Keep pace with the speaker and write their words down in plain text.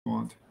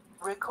Want.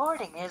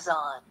 Recording is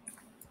on.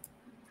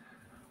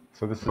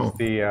 So this is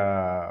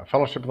the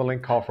Fellowship of the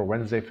Link call for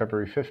Wednesday,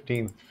 February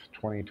 15th,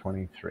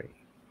 2023.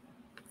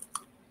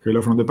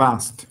 Hello from the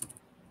past.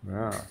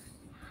 Yeah.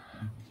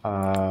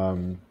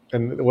 And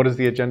what does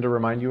the agenda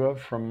remind you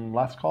of from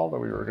last call that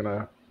we were going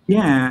to...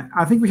 Yeah,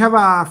 I think we have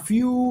a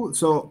few.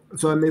 So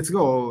let's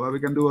go. We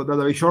can do that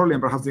very shortly,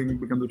 and perhaps we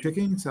can do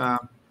check-ins if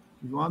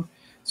you want.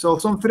 So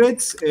some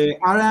threads.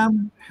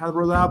 Aram has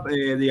brought up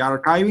the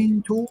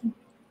archiving tool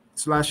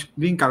 /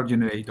 link card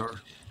generator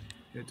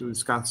to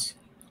discuss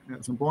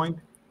at some point.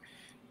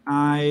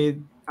 I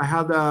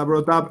had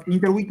brought up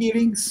interwiki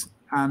links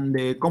and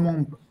the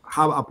common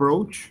hub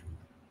approach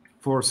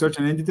for search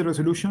and entity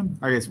resolution.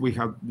 I guess we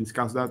have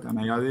discussed that, and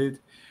I added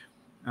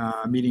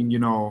meaning,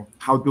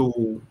 how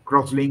to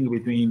cross-link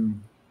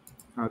between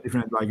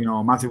different,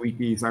 massive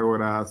wikis,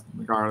 agoras,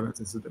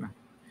 gardens, etc.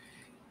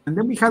 And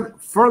then we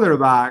had further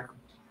back,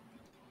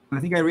 and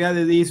I think I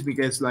re-added this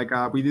because,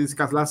 we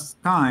discussed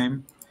last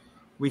time,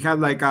 we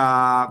had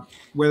whether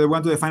we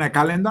want to define a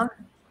calendar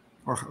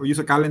or use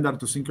a calendar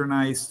to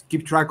synchronize,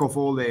 keep track of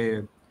all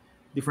the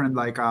different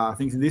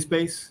things in this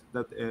space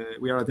that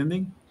we are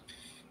attending,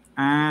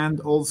 and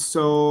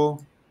also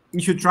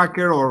issue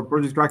tracker or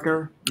project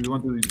tracker if you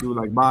want to do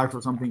bugs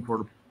or something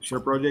for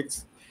shared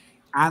projects,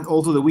 and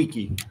also the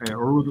wiki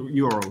or root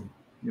URL,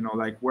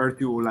 where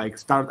to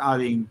start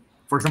adding.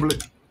 For example,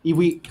 if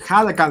we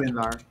had a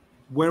calendar,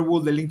 where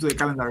would the link to the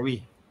calendar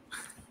be?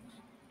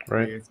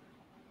 Right.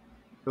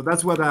 So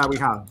that's what we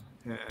have.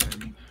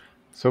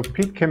 So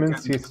Pete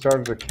Kaminsky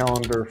started a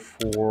calendar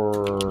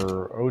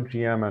for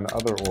OGM and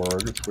other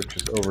orgs, which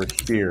is over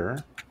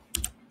here.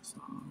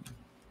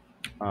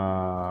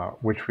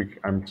 Which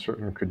I'm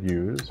certain could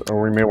use, or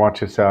we may want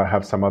to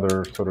have some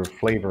other sort of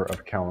flavor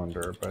of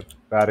calendar, but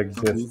that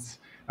exists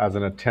as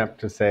an attempt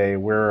to say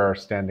where are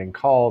standing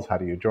calls, how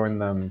do you join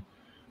them,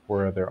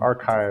 where are their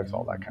archives,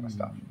 all that kind of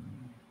stuff.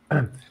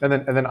 And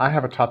then I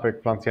have a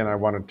topic, Valencia, and I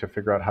wanted to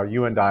figure out how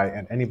you and I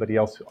and anybody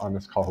else on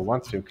this call who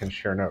wants to can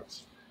share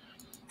notes.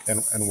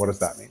 And what does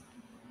that mean?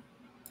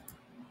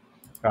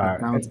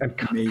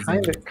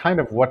 And kind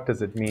of what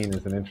does it mean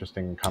is an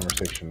interesting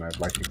conversation I'd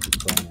like to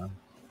keep going on.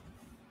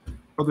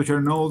 How to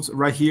share notes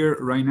right here,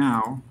 right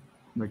now,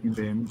 like in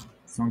the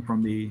song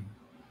from the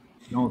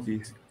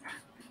notice.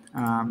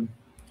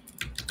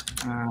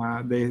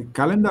 The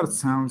calendar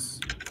sounds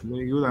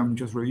very good. I'm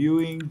just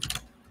reviewing. It's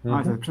a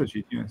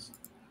spreadsheet, yes.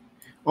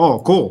 Oh,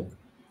 cool.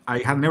 I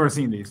had never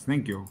seen this.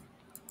 Thank you.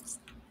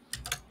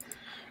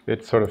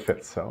 It sort of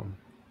fits, so.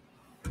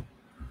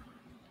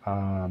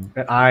 And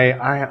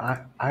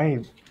I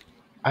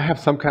have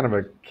some kind of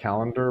a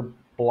calendar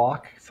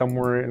block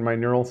somewhere in my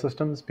neural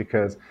systems,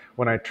 because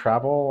when I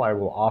travel, I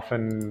will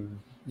often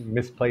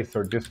misplace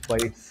or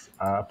displace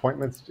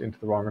appointments into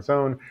the wrong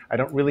zone. I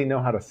don't really know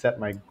how to set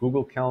my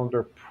Google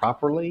Calendar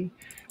properly,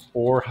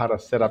 or how to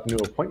set up new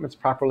appointments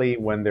properly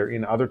when they're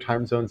in other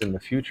time zones in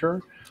the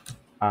future.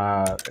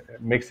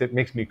 It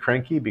makes me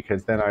cranky,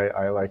 because then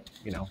I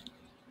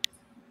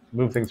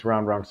move things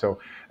around wrong. So,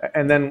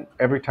 and then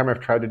every time I've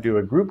tried to do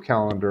a group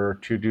calendar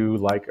to do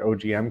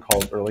OGM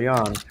calls early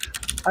on,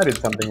 I did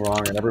something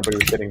wrong and everybody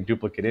was getting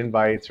duplicate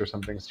invites or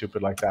something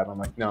stupid like that. And I'm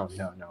like, no,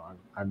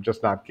 I'm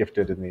just not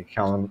gifted in the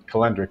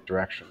calendric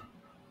direction.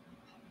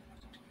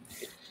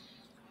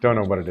 Don't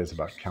know what it is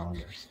about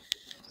calendars.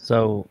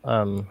 So,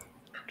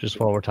 just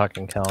while we're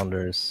talking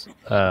calendars,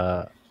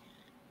 yeah,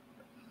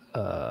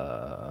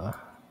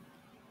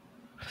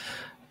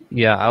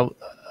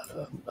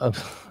 I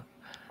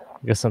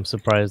guess I'm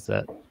surprised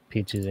that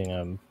Pete's using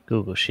a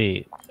Google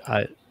Sheet.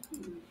 I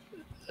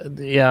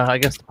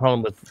guess the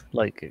problem with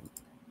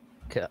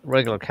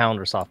regular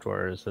calendar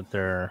software is that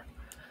they're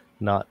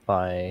not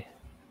by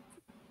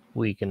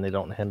week and they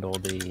don't handle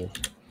the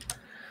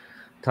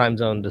time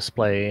zone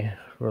display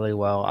really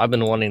well. I've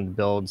been wanting to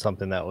build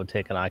something that would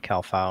take an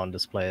iCal file and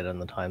display it in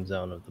the time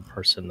zone of the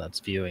person that's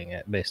viewing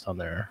it based on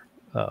their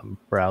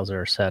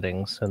browser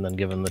settings, and then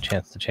give them the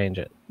chance to change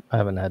it. I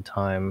haven't had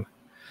time.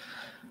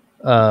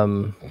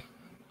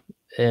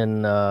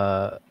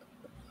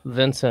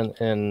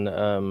 Vincent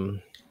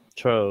in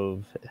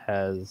Trove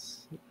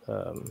has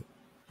a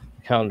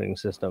calendaring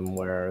system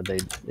where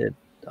it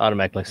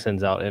automatically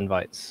sends out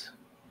invites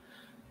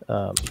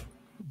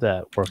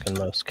that work in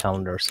most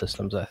calendar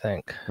systems, I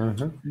think.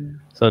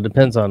 So it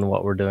depends on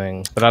what we're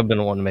doing. But I've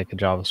been wanting to make a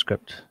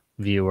JavaScript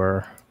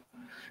viewer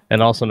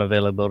and also an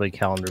availability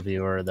calendar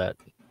viewer that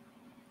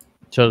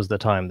shows the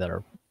time that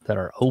are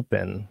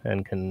open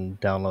and can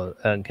download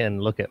and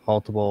can look at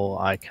multiple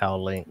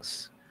iCal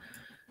links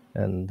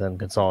and then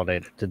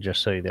consolidate it to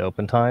just show you the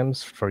open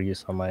times for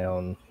use on my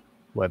own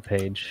web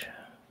page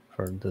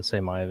to say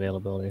my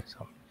availability.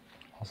 So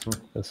awesome.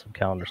 There's some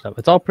calendar stuff.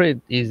 It's all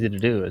pretty easy to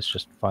do. It's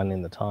just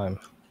finding the time.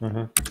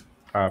 No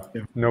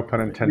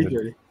pun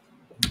intended.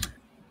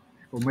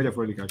 Or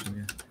metaphorically,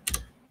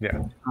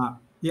 yeah.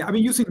 Yeah, I've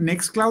been using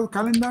Nextcloud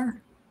Calendar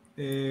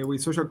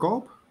with Social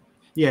Co-op.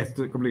 Yes,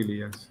 completely,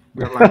 yes.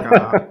 We're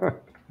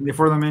in the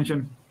fourth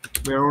dimension.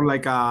 We're all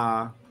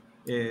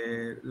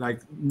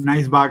like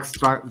nice bugs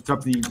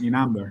trapped in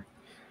Amber.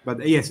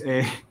 But yes,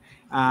 yeah,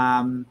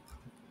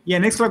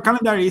 Nextcloud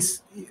Calendar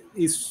is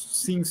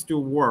seems to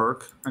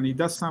work, and it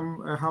does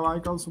some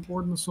hierarchical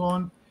support and so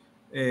on.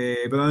 But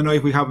I don't know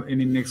if we have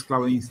any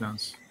Nextcloud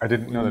instance. I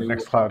didn't know that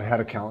Nextcloud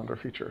had a calendar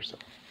feature. So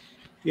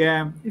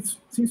Yeah, it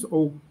seems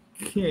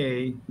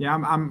okay. Yeah,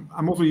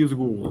 I'm also using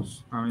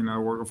Google's. I mean, I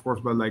work of course,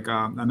 but like,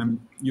 and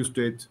I'm used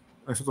to it.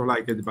 I sort of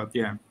like it, but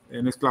yeah,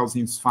 Nextcloud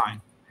seems fine.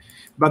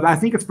 But I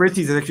think spreadsheets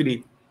is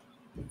actually,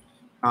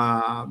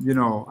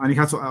 and it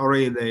has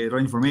already the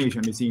right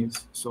information. It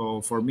seems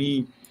so. For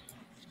me,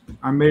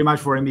 I'm very much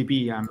for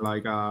MVP, and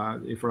like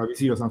for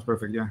ABC, sounds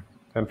perfect. Yeah,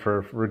 and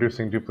for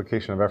reducing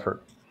duplication of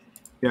effort.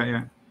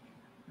 yeah.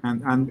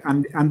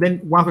 And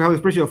then once we have the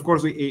spreadsheet, of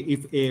course,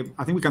 if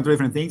I think we can try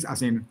different things,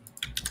 as in,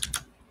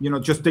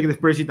 just take the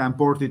spreadsheet and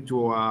port it to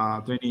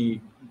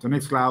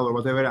Nextcloud or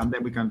whatever, and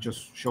then we can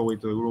just show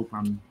it to the group,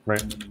 and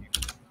right. And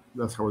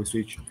that's how we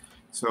switch.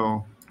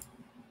 So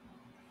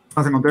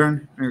as a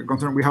concern,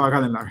 we have a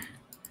calendar.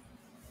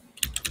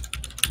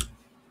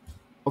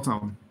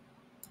 Also,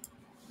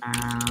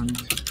 and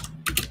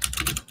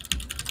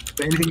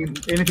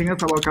anything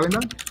else about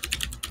calendar?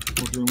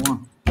 What do you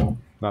want?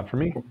 Not for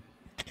me.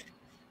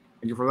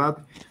 Thank you for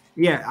that.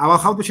 Yeah,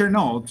 about how to share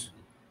notes.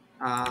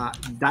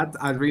 That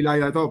I really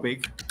like that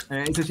topic.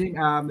 It's a shame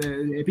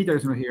Peter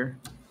is not here.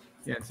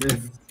 Yes.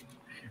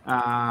 But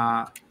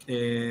I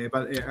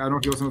don't know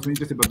if he was also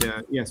interested.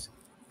 But yes.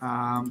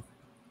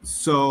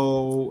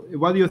 So,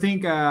 what do you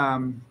think?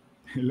 Yes.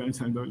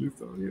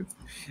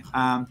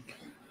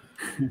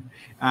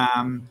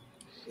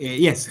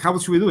 Yes. How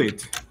should we do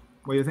it?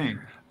 What do you think?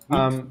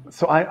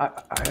 So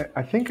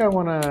I think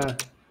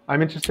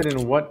I'm interested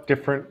in what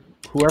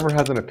whoever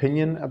has an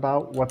opinion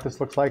about what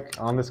this looks like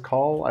on this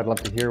call. I'd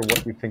love to hear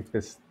what you think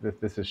this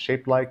is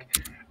shaped like.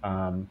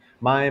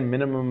 My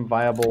minimum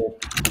viable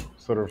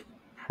sort of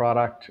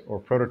product or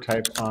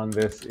prototype on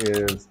this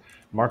is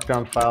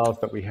markdown files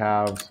that we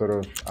have sort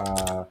of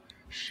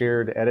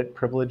shared edit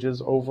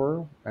privileges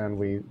over, and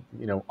we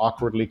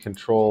awkwardly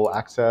control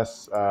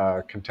access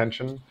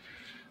contention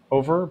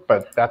over,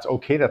 but that's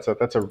okay. That's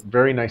a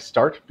very nice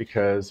start,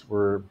 because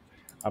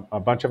a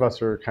bunch of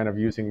us are kind of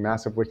using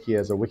Massive Wiki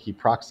as a wiki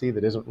proxy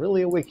that isn't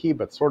really a wiki,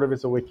 but sort of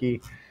is a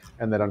wiki.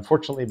 And that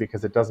unfortunately,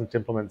 because it doesn't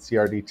implement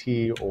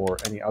CRDT or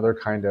any other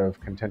kind of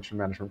contention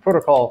management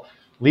protocol,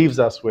 leaves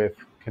us with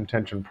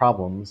contention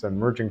problems and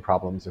merging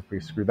problems if we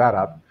screw that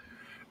up.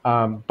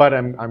 But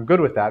I'm good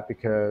with that,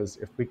 because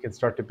if we can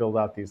start to build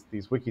out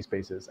these wiki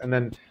spaces, and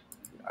then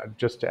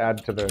just to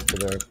add to the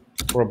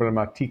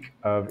problematique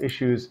of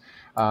issues,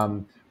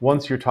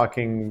 once you're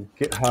talking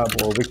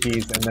GitHub or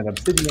wikis and then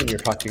Obsidian, you're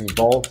talking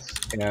vaults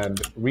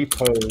and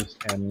repos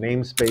and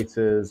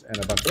namespaces and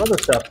a bunch of other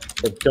stuff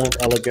that don't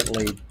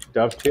elegantly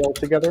dovetail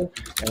together.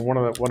 And one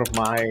of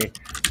my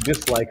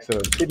dislikes of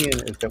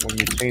Obsidian is that when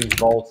you change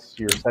vaults,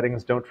 your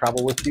settings don't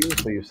travel with you,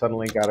 so you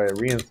suddenly got to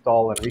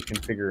reinstall and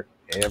reconfigure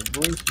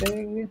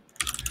everything,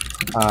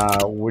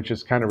 which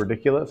is kind of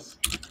ridiculous.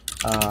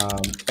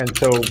 And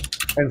so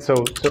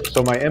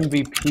my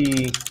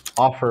MVP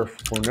offer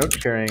for note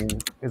sharing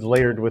is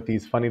layered with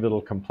these funny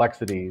little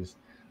complexities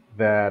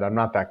that I'm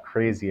not that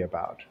crazy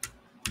about.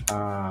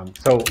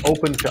 So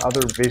open to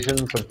other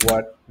visions of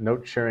what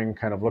note sharing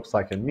kind of looks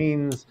like and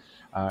means,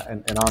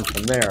 and on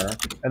from there.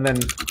 And then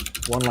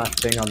one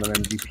last thing on the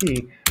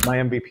MVP, my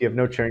MVP of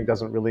note sharing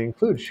doesn't really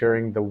include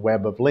sharing the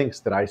web of links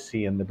that I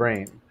see in the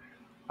brain.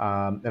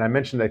 And I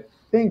mentioned, I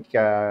think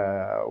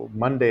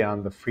Monday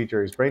on the Free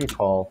Jerry's Brain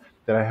call,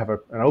 that I have an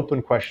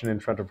open question in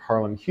front of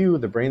Harlan Hugh,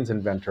 the brains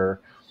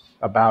inventor,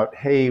 about,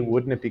 hey,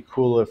 wouldn't it be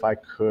cool if I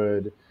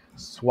could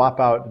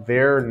swap out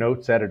their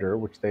notes editor,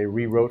 which they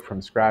rewrote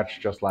from scratch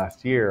just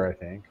last year, I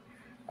think,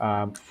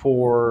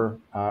 for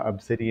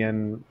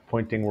Obsidian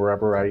pointing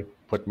wherever I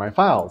put my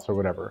files or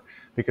whatever.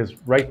 Because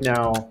right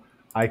now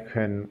I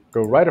can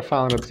go write a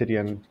file in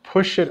Obsidian,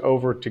 push it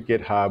over to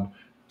GitHub,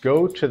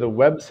 go to the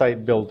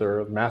website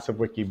builder, Massive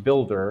Wiki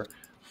builder,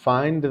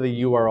 find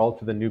the URL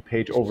to the new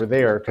page over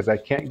there, because I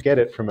can't get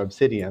it from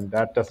Obsidian.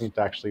 That doesn't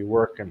actually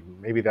work, and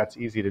maybe that's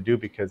easy to do,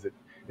 because it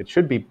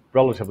should be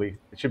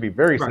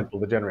very simple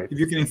to generate. If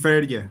you can infer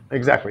it, yeah.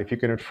 Exactly. If you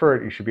can infer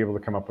it, you should be able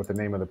to come up with the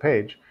name of the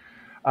page.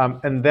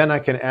 And then I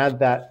can add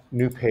that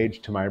new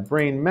page to my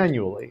brain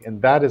manually. And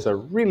that is a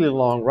really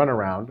long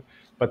runaround.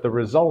 But the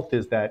result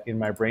is that in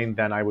my brain,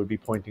 then I would be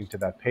pointing to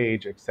that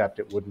page, except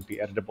it wouldn't be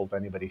editable to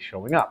anybody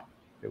showing up.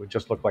 It would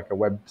just look like a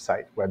web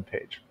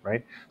page,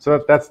 right?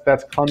 So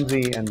that's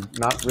clumsy and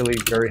not really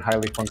very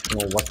highly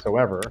functional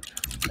whatsoever.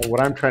 And what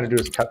I'm trying to do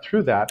is cut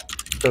through that,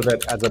 so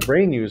that as a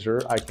brain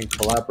user, I can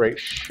collaborate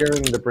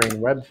sharing the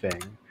brain web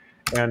thing.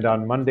 And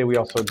on Monday, we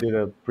also did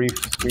a brief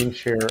screen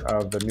share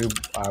of the new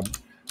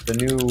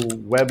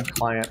web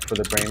client for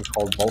the brain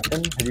called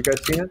Vulkan. Have you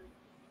guys seen it?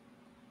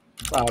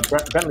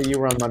 Bentley, you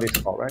were on Monday's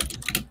call, right?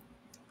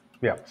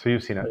 Yeah, so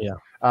you've seen it. Yeah.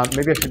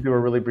 Maybe I should do a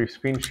really brief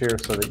screen share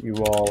so that you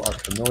all are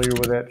familiar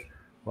with it.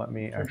 Let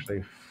me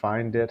actually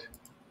find it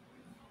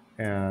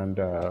and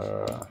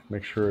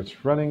make sure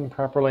it's running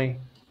properly.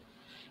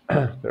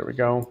 There we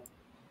go.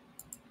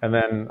 And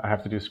then I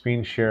have to do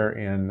screen share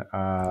in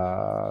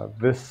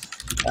this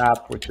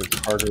app, which is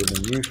harder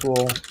than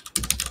usual.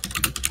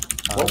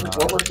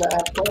 What was the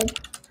app called?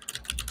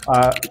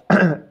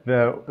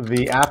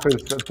 The app is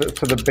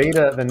so the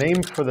beta. The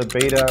name for the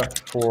beta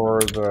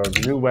for the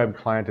new web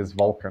client is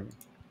Vulkan.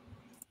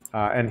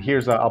 And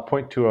here's I'll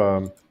point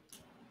to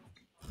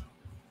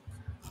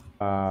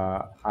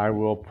I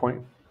will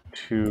point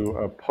to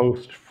a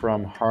post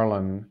from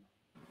Harlan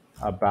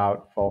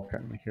about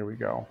Vulkan. Here we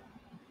go.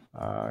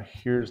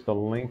 Here's the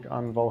link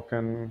on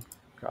Vulkan.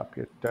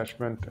 Copy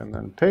attachment and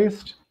then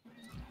paste.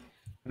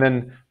 And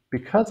then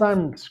because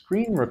I'm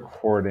screen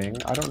recording,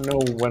 I don't know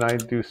when I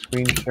do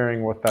screen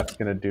sharing what that's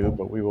going to do,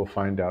 but we will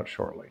find out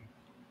shortly.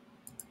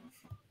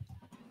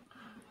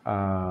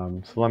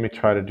 So let me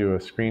try to do a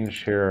screen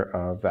share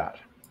of that.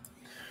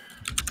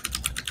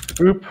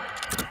 Oop.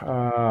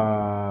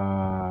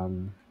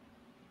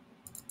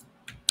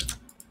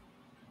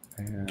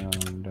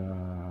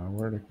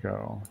 Where'd it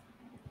go?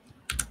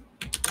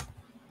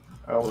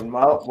 Oh, and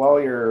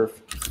while you're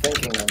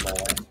thinking on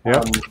that,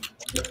 Yep.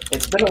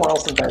 It's been a while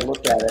since I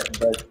looked at it,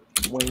 but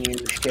when you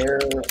share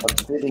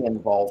Obsidian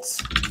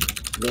vaults,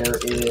 there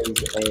is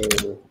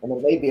and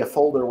it may be a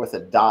folder with a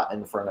dot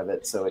in front of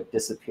it, so it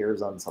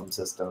disappears on some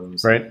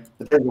systems. Right.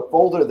 But there's a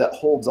folder that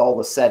holds all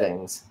the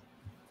settings,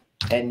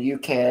 and you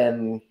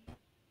can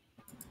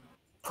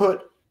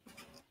put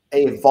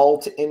a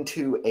vault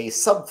into a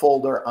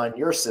subfolder on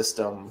your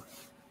system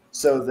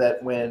so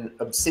that when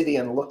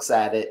Obsidian looks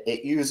at it,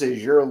 it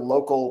uses your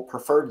local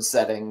preferred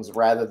settings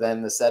rather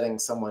than the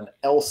settings someone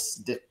else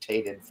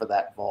dictated for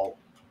that vault,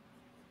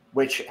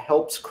 which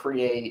helps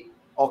create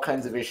all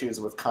kinds of issues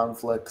with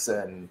conflicts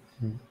and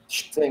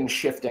things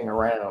shifting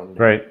around.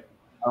 Right.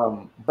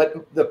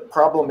 But the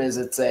problem is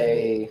it's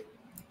a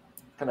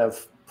kind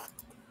of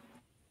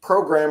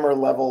programmer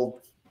level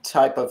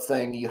type of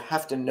thing. You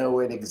have to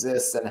know it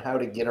exists and how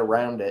to get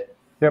around it.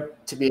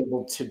 Yep. To be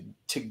able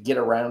to get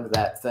around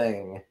that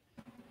thing.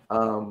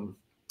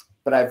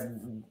 But I've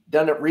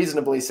done it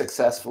reasonably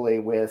successfully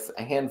with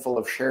a handful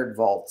of shared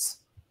vaults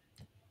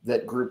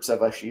that groups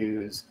of us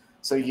use.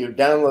 So you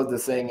download the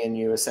thing and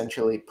you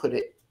essentially put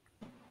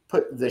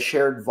the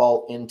shared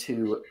vault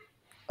into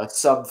a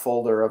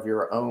subfolder of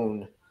your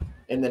own,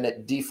 and then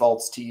it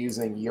defaults to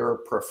using your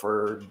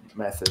preferred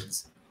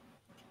methods.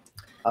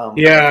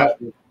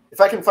 If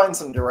I can find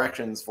some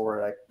directions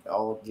for it,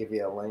 I'll give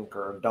you a link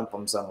or dump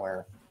them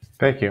somewhere.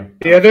 Thank you.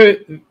 The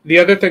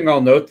other thing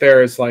I'll note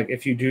there is, like,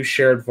 if you do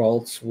shared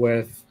vaults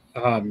with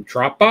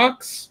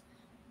Dropbox,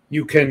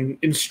 you can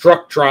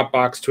instruct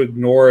Dropbox to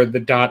ignore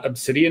the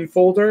 .obsidian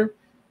folder,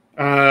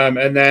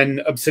 and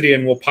then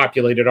Obsidian will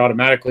populate it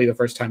automatically the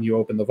first time you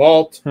open the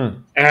vault.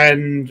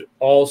 And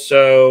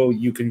also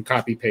you can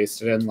copy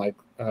paste it in, like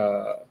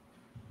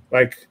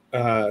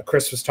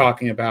Chris was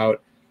talking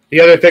about.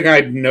 The other thing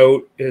I'd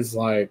note is,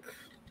 like,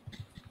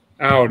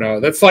 I don't know.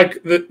 That's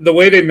like the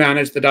way they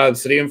manage the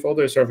 .obsidian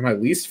folder is sort of my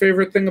least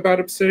favorite thing about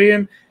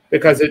Obsidian,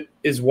 because it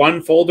is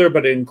one folder,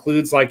 but it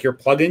includes like your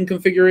plugin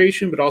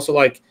configuration, but also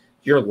like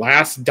your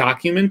last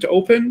document to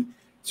open.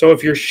 So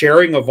if you're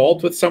sharing a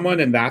vault with someone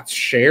and that's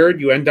shared,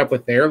 you end up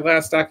with their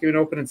last document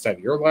open instead of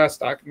your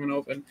last document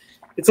open.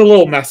 It's a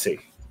little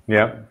messy.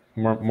 Yeah,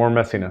 more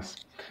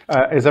messiness.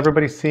 Is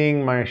everybody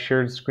seeing my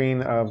shared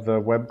screen of the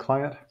web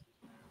client?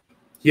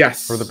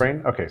 Yes. For the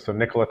brain? Okay, so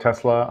Nikola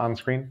Tesla on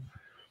screen.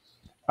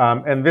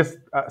 And this,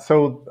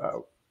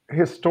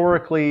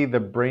 historically, the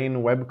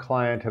brain web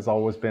client has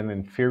always been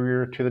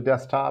inferior to the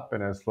desktop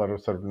and has sort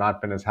of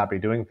not been as happy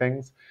doing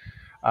things.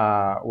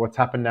 What's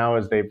happened now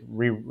is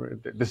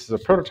this is a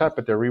prototype,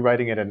 but they're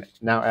rewriting it and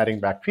now adding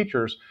back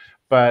features.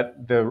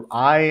 But the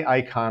eye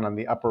icon on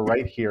the upper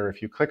right here,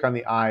 if you click on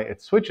the eye,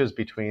 it switches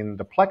between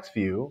the Plex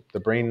view, the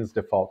brain's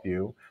default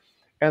view,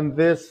 and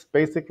this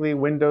basically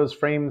Windows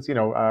frames,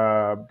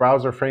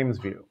 browser frames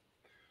view.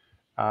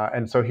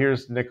 And so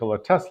here's Nikola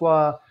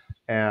Tesla,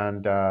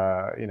 and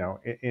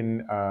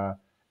and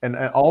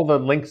all the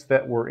links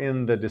that were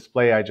in the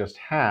display I just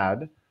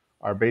had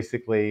are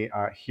basically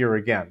here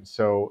again.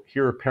 So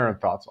here are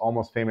parent thoughts: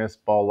 Almost Famous,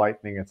 Ball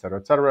Lightning, et cetera,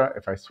 et cetera.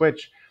 If I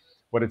switch,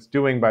 what it's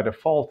doing by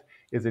default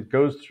is it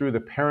goes through the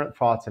parent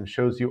thoughts and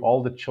shows you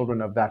all the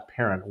children of that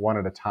parent one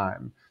at a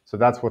time. So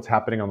that's what's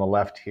happening on the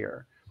left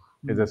here,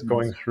 is it's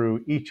going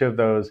through each of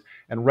those.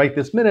 And right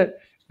this minute,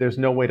 there's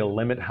no way to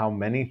limit how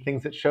many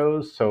things it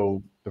shows.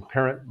 So the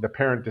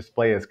parent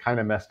display is kind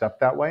of messed up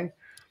that way.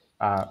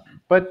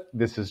 But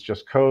this is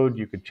just code.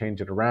 You could change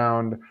it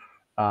around.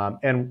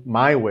 And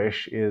my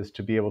wish is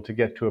to be able to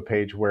get to a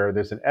page where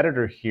there's an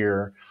editor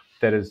here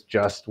that is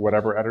just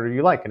whatever editor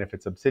you like. And if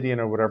it's Obsidian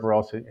or whatever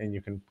else, and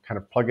you can kind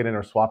of plug it in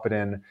or swap it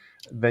in,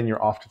 then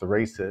you're off to the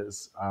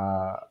races,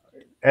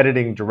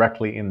 editing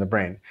directly in the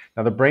brain.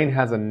 Now, the brain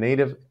has a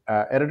native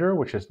editor,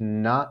 which is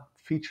not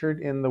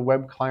featured in the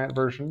web client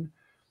version.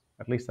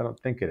 At least I don't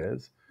think it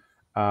is.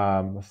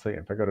 Let's see,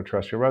 if I go to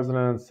Terrestrial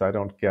Resonance, I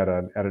don't get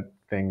an edit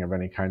thing of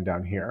any kind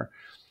down here.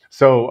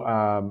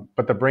 So,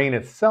 but the brain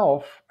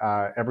itself,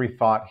 every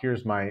thought,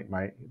 here's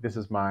this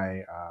is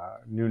my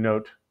new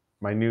note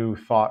my new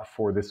thought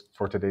for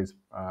today's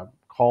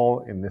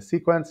call in this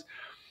sequence.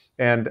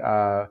 And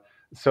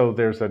so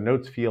there's a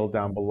notes field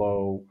down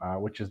below,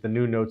 which is the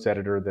new notes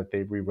editor that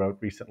they rewrote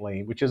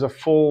recently, which is a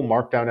full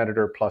Markdown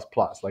editor plus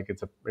plus. Like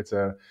it's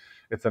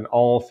an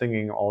all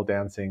singing, all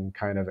dancing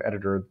kind of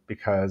editor,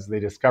 because they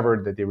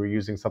discovered that they were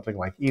using something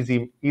like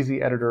Easy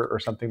Editor or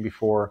something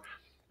before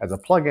as a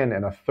plugin,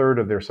 and a third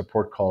of their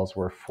support calls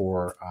were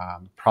for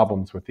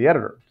problems with the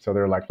editor. So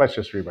they're like, let's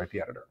just rewrite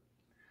the editor.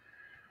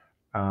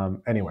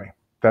 Anyway,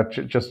 that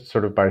just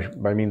sort of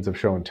by means of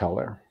show and tell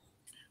there.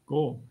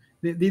 Cool.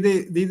 Did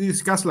they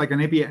discuss like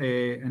an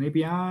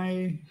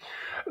API?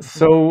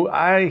 So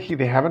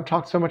they haven't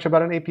talked so much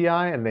about an API,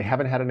 and they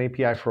haven't had an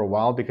API for a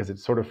while because it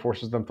sort of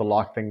forces them to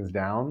lock things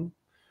down.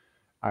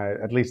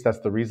 At least that's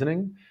the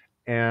reasoning.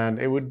 And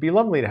it would be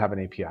lovely to have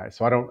an API.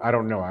 So I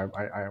don't know.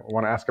 I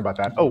want to ask about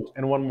that. Oh,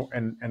 and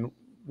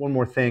one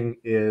more thing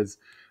is,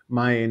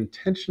 my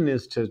intention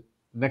is to,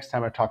 next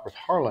time I talk with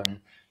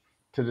Harlan,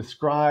 to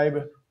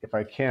describe, if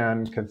I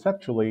can,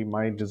 conceptually,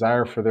 my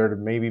desire for there to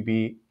maybe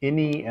be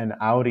innie and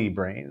outie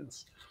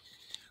brains,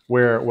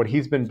 where what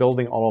he's been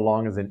building all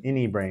along is an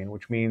innie brain,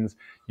 which means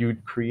you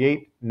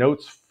create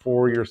notes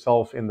for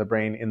yourself in the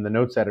brain in the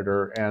notes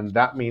editor, and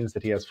that means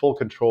that he has full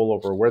control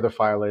over where the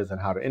file is and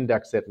how to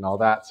index it and all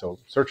that, so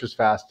search is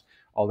fast,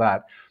 all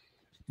that.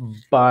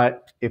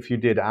 But if you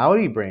did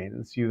outie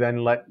brains, you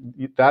then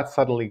that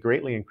suddenly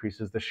greatly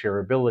increases the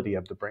shareability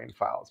of the brain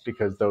files,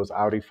 because those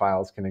outie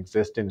files can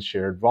exist in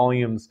shared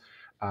volumes.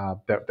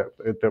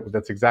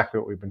 That's exactly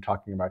what we've been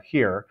talking about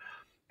here.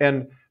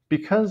 And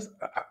because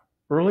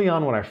early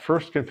on, when I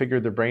first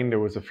configured the brain, there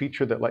was a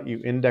feature that let you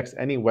index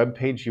any web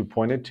page you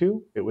pointed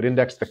to. It would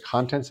index the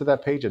contents of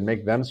that page and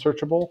make them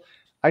searchable.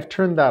 I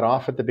turned that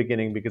off at the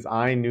beginning because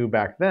I knew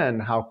back then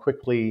how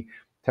quickly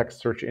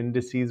text search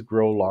indices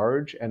grow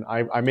large. And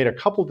I made a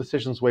couple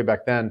decisions way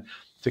back then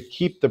to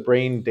keep the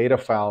brain data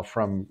file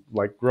from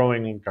like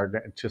growing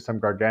to some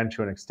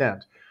gargantuan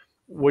extent,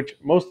 which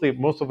most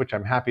of which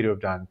I'm happy to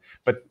have done.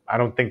 But I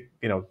don't think,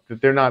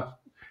 they're not,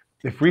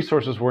 if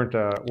resources weren't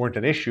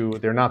an issue,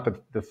 they're not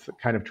the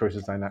kind of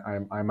choices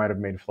I might have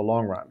made for the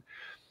long run.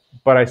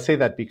 But I say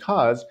that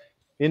because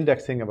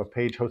indexing of a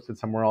page hosted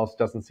somewhere else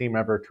doesn't seem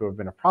ever to have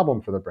been a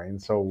problem for the brain.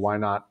 So why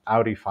not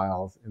outie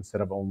files instead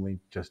of only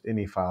just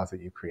innie files that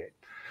you create?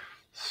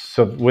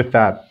 So with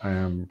that, I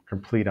am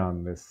complete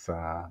on this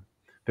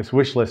this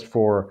wish list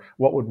for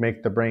what would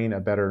make the brain a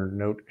better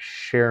note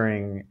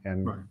sharing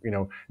and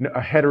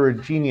a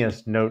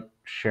heterogeneous note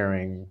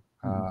sharing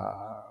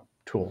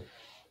tool.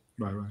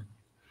 Right.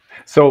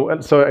 So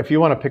if you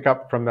want to pick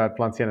up from that,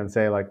 Flancien, and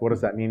say, like, what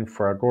does that mean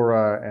for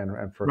Agora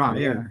and for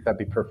that'd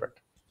be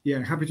perfect.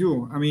 Yeah, happy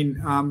to. I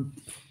mean,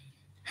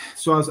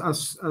 so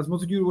as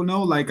most of you will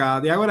know, like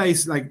the Agora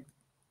is like,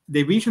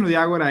 the vision of the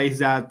Agora is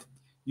that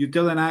you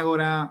tell an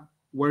Agora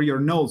where your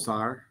nodes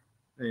are,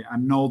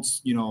 and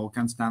nodes,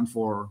 can stand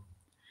for,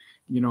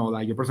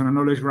 like your personal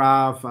knowledge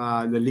graph,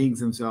 the links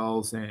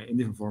themselves in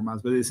different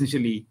formats, but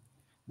essentially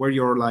where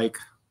your like,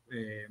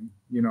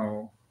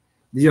 digital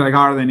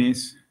garden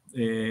is,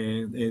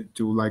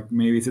 to like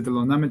maybe settle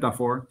on that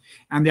metaphor,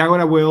 and the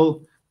Agora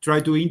will try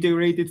to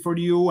integrate it for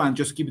you and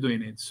just keep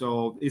doing it.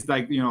 So it's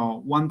like,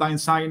 one-time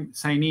sign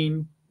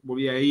in will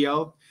be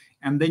ideal,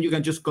 and then you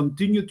can just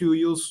continue to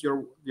use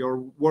your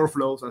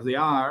workflows as they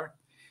are,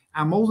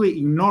 and mostly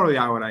ignore the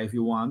Agora if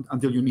you want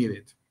until you need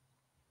it.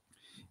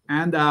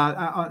 And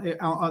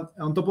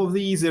on top of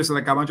these, there's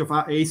like a bunch of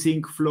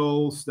async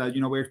flows that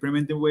we're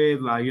experimenting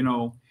with, like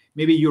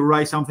maybe you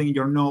write something in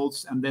your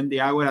notes, and then the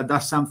Agora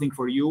does something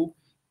for you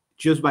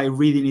just by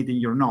reading it in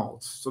your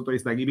notes. So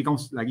it's like it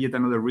becomes like yet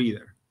another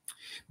reader.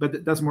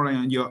 But that's more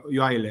on your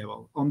UI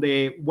level.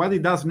 What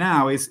it does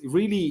now is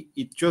really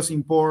it just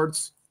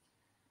imports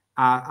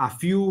a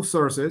few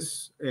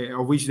sources,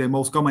 of which the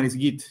most common is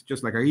Git,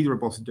 just like a Git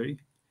repository.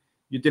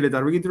 You tell it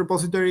a Git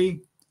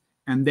repository,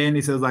 and then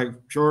it says like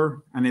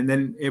sure, and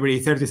then every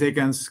 30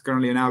 seconds,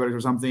 currently an average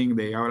or something,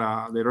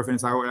 the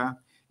reference Agora,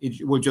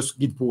 it will just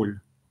Git pull.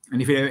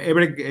 And if it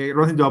ever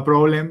runs into a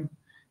problem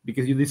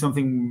because you did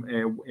something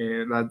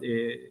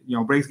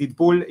that breaks Git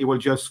pull, it will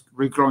just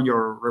reclone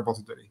your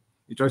repository.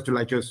 It tries to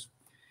like just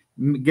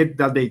get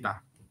that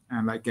data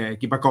and like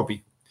keep a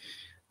copy.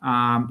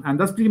 And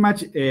that's pretty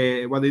much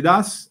what it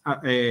does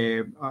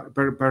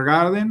per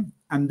garden.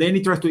 And then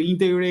it tries to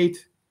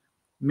integrate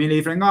many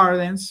different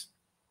gardens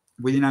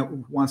within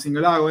one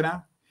single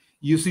Agora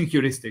using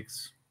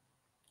heuristics,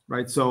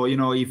 right? So,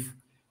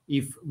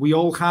 if we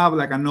all have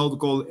like a node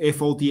called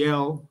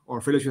FoTL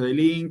or Fellowship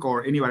Link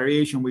or any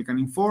variation we can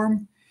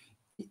inform,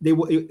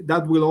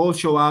 that will all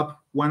show up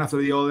one after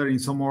the other in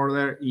some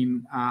order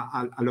in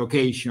a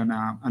location,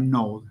 a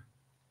node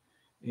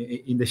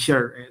in the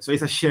share. So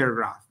it's a shared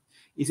graph.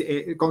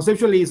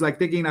 Conceptually, it's like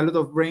taking a lot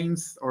of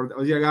brains or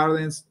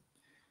gardens,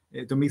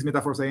 to mix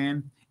metaphors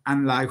again,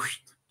 and like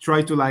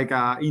try to like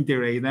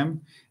integrate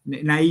them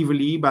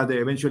naively, but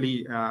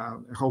eventually,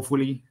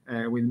 hopefully,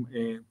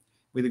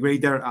 with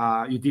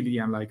greater utility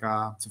and like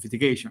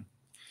sophistication.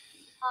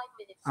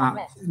 5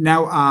 minutes left.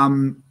 Now,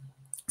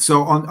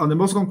 So on the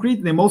most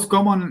concrete, the most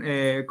common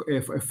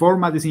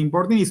format is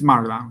importing is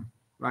Markdown,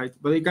 right?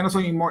 But you can also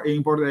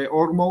import the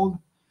org mode.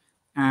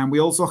 And we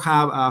also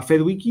have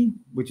FedWiki,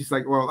 which is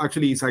like, well,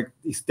 actually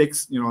it's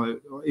text,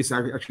 it's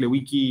actually a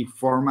wiki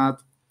format.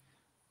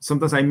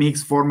 Sometimes I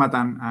mix format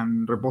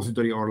and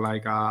repository or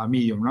like a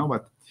medium, no?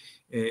 But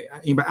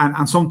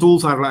and some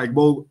tools are like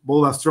both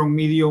a strong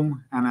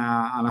medium and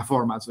a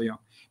format. So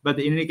but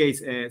in any case,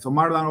 so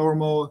Markdown, org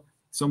mode,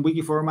 some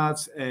wiki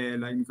formats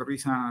like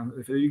Micorriza,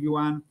 the FedWiki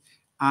one,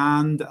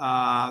 and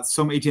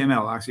some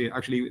HTML.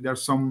 Actually,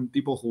 there's some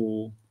people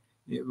who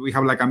we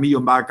have like a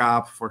medium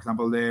backup, for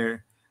example,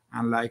 there,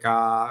 and like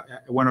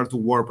one or two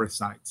WordPress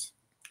sites.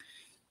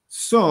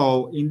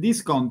 So in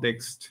this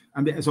context,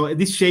 and so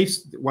this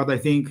shapes what I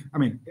think. I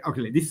mean,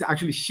 okay, this is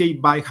actually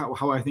shaped by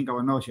how I think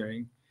about node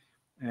sharing,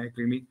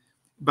 clearly.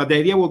 But the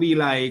idea will be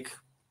like,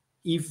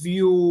 if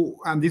you,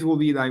 and this will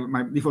be like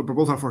my default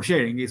proposal for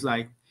sharing, is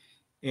like,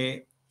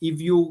 if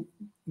you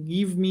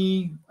give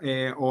me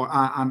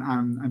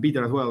and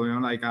Peter as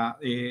well, like a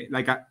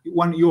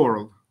one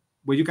URL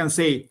where you can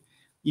say,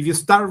 if you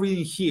start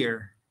reading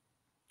here,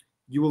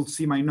 you will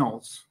see my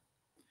notes.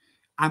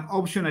 And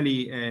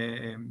optionally,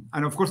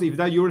 and of course, if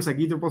that URL is a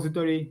Git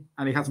repository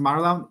and it has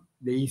Markdown,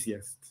 the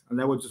easiest, and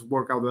that will just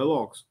work out the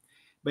logs.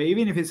 But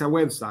even if it's a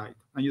website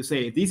and you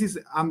say, this is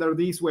under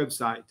this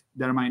website,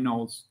 there are my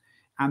notes,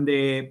 and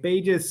the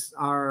pages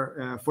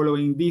are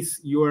following this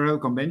URL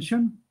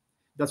convention,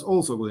 that's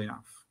also good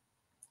enough.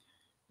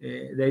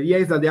 The idea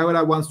is that the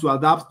Agora wants to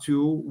adapt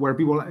to where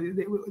people,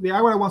 the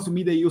Agora wants to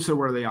meet the user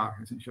where they are,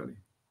 essentially,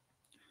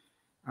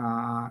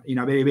 in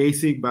a very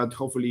basic but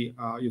hopefully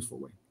useful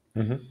way.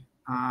 Mm-hmm.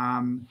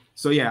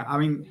 So yeah, I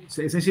mean,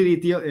 so essentially,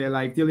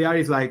 like TLDR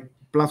is like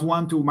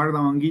 +1 to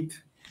Markdown and Git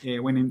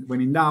when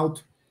in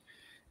doubt.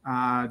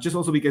 Just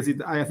also because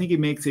I think it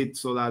makes it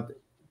so that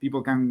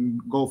people can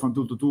go from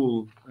tool to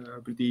tool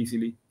pretty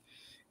easily.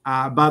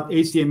 But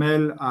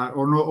HTML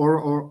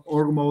or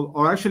org mode,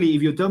 or actually,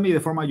 if you tell me the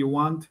format you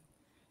want,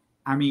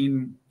 I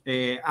mean,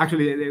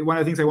 actually, one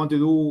of the things I want to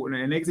do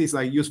next is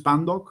like use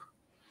Pandoc,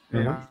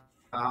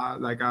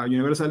 like a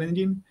universal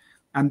engine,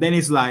 and then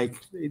it's like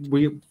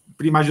we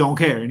pretty much don't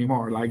care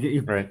anymore. Like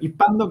if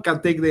Pandoc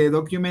can take the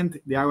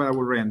document, the Agora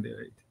will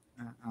render it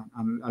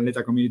and let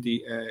the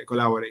community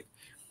collaborate.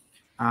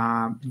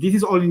 This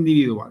is all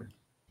individual.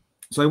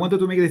 So I wanted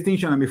to make a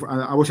distinction, and before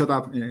I will shut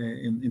up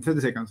in 30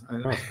 seconds.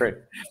 That's great.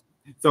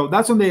 So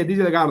that's on the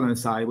digital garden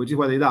side, which is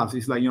what it does.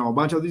 It's like, a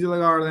bunch of digital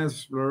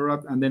gardens, blah, blah,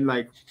 blah, and then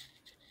like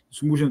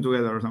smoosh them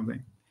together or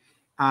something.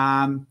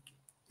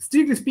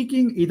 Strictly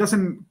speaking, it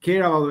doesn't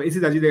care about, is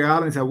it a digital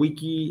garden, is a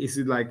wiki, is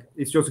it like,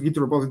 it's just Git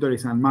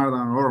repositories and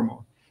Markdown or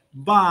ORMO.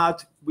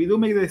 But we do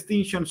make the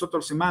distinction, sort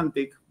of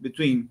semantic,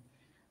 between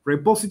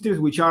repositories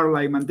which are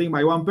like maintained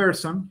by one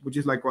person, which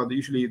is like what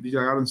usually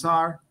digital gardens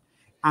are,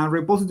 and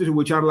repositories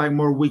which are like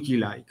more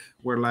wiki-like,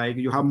 where like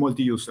you have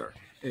multi-user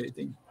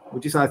thing,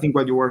 which is I think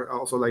what you were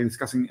also like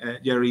discussing,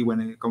 Jerry, when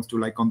it comes to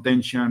like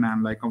contention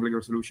and like conflict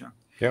resolution.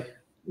 Yep.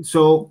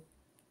 So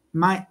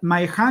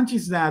my hunch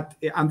is that,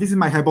 and this is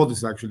my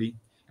hypothesis actually,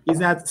 is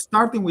that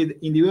starting with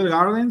individual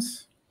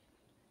gardens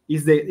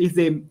is the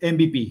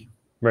MVP.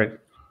 Right.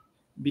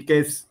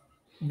 Because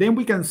then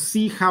we can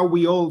see how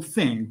we all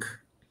think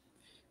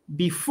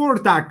before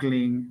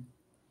tackling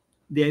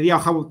the idea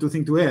of how to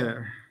think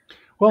together.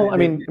 Well, I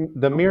mean,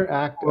 the mere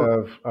act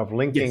of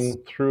linking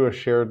through a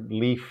shared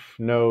leaf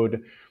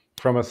node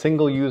from a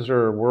single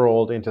user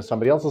world into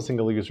somebody else's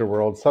single user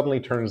world suddenly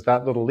turns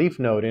that little leaf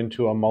node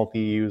into a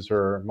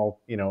multi-user,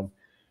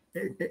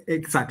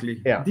 Exactly.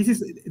 Yeah. This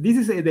is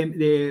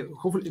the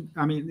hopefully,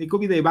 I mean, it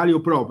could be the value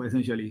prop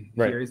essentially.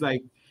 Right. Here it's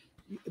like,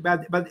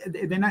 but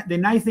the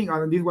nice thing,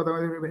 and this is what I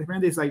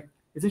recommend, is like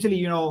essentially,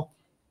 you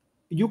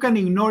can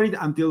ignore it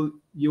until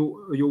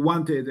you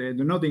want to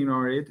not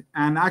ignore it,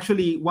 and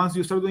actually once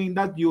you start doing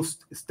that, you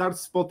start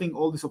spotting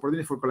all these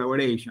opportunities for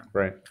collaboration.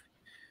 Right.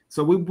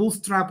 So we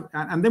bootstrap,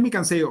 and then we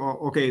can say,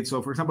 okay,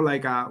 so for example,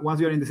 like once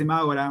you're in the same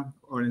Agora,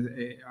 or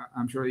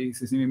I'm sure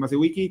it's the same in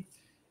MassiveWiki,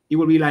 it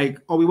will be like,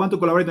 oh, we want to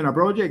collaborate on a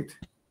project,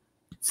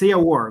 say a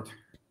word,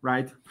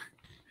 right?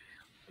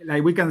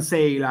 Like we can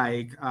say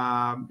like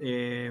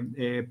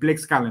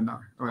Plex calendar.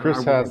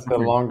 Chris has the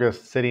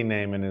longest city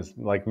name in his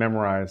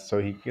memorized,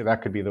 so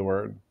that could be the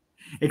word.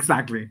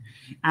 Exactly,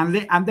 and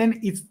then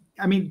it's,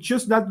 I mean,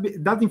 just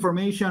that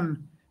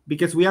information,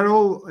 because we are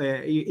all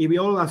if we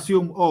all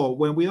assume,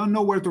 when we don't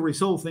know where to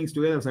resolve things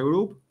together as a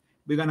group,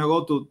 we're gonna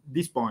go to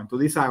this point, to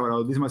this Agora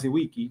or this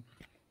MassiveWiki.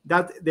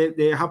 That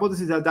the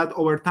hypothesis that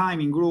over time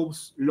in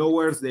groups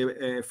lowers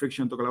the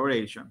friction to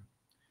collaboration.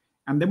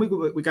 And then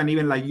we can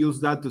even like use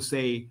that to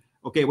say,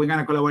 okay, we're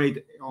gonna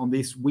collaborate on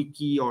this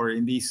wiki or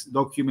in this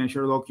document,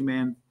 shared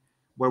document,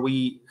 where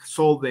we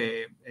solve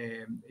the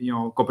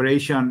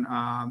cooperation,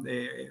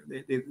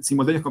 the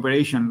simultaneous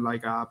cooperation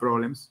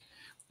problems.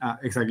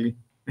 Exactly.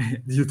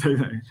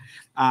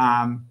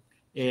 After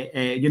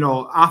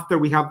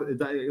we have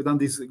done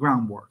this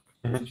groundwork.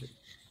 Mm-hmm.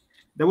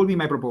 That would be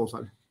my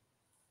proposal.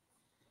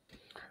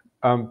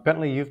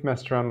 Bentley, you've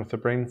messed around with the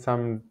brain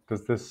some.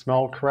 Does this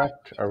smell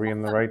correct? Are we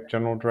in the right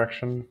general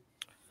direction?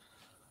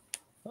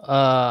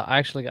 I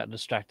actually got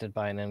distracted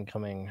by an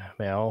incoming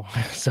mail,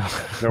 so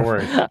No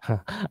worries. I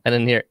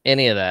didn't hear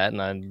any of that,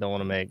 and I don't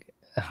want to make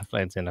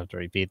Lansing have to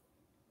repeat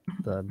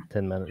the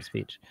 10-minute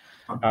speech.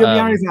 To be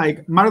honest,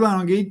 like Markdown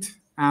on Git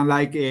and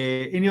like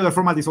any other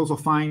format is also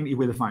fine if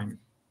we define it.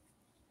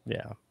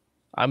 Yeah,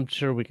 I'm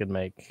sure we could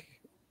make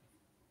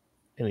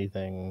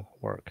anything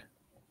work.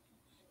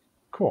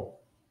 Cool.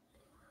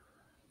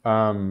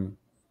 And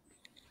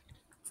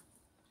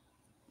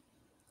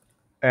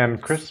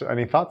Chris,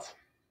 any thoughts?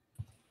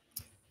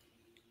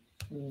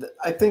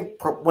 I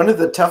think one of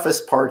the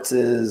toughest parts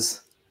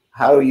is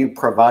how you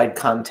provide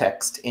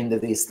context into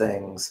these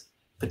things,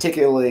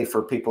 particularly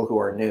for people who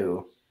are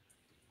new.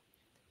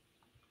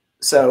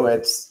 So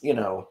it's, you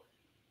know,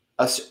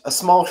 a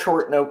small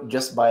short note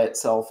just by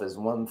itself is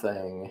one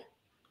thing,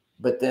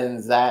 but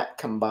then that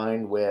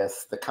combined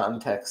with the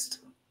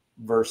context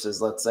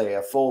versus, let's say,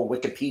 a full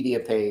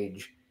Wikipedia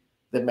page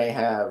that may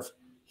have,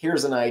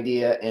 here's an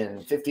idea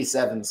and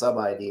 57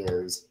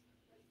 sub-ideas,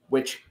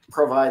 which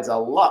provides a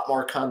lot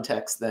more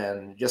context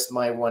than just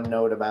my one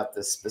note about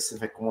this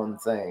specific one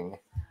thing.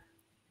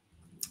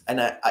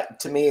 And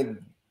to me,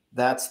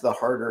 that's the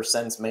harder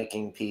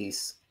sense-making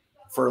piece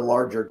for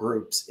larger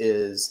groups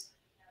is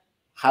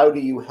how do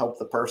you help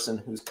the person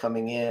who's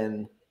coming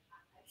in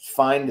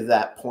find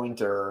that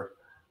pointer?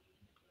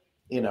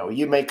 You know,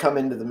 you may come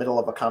into the middle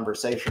of a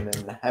conversation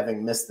and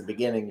having missed the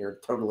beginning, you're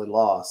totally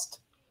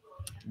lost.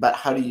 But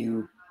how do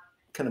you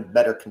kind of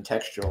better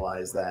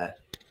contextualize that?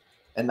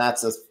 And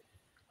that's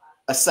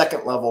a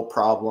second level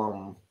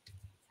problem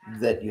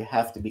that you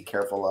have to be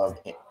careful of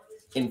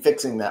in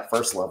fixing that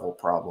first level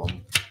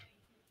problem.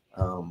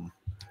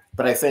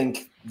 But I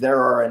think there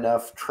are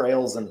enough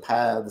trails and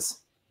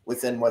paths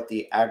within what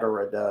the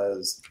Agora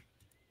does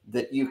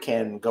that you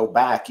can go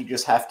back. You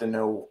just have to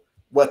know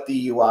what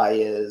the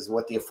UI is,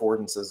 what the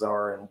affordances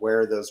are, and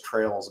where those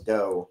trails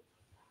go.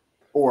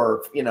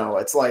 Or, you know,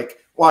 it's like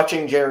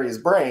watching Jerry's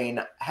brain,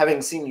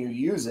 having seen you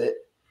use it,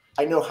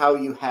 I know how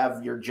you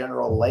have your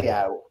general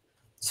layout.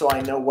 So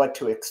I know what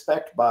to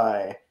expect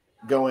by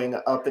going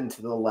up and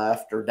to the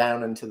left or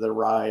down and to the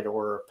right,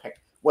 or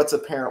what's a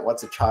parent,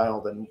 what's a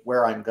child, and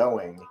where I'm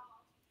going.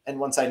 And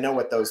once I know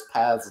what those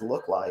paths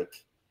look like,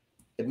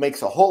 it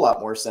makes a whole lot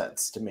more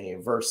sense to me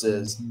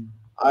versus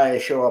I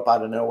show up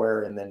out of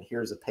nowhere and then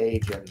here's a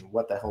page and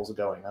what the hell's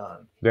going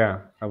on.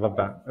 Yeah, I love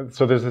that.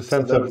 So there's a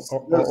sense those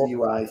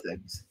UI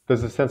things.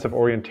 There's a sense of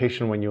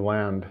orientation when you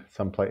land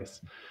someplace.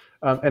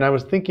 And I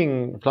was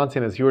thinking,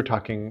 Flancian, as you were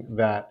talking,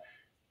 that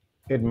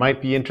it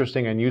might be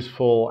interesting and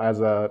useful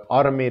as an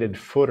automated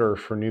footer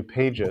for new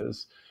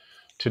pages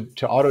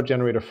to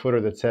auto-generate a footer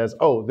that says,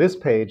 oh, this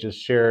page is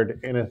shared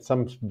in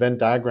some Venn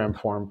diagram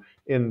form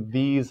in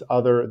these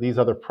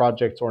other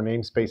projects or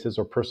namespaces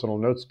or personal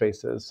note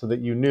spaces, so that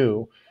you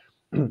knew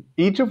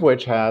each of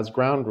which has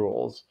ground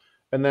rules.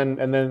 And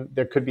then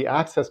there could be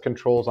access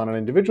controls on an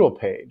individual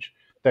page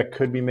that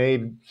could be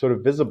made sort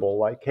of visible,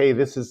 like, hey,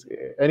 this is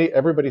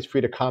everybody's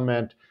free to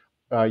comment.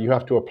 You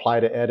have to apply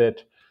to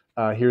edit.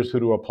 Here's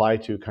who to apply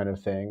to, kind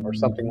of thing, or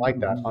something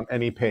like that on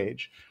any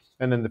page.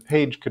 And then the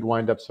page could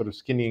wind up sort of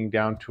skinnying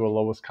down to a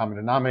lowest common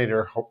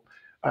denominator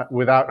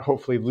without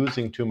hopefully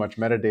losing too much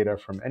metadata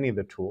from any of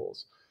the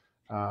tools.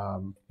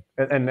 And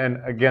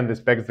again, this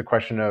begs the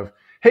question of,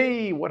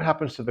 hey, what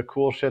happens to the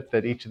cool shit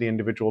that each of the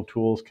individual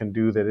tools can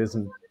do that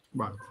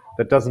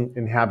doesn't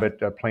inhabit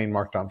a plain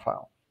Markdown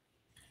file?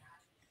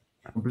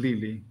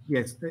 Completely,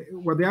 yes.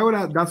 What the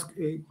Agora does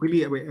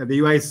really, the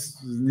UI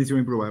needs to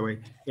improve, by the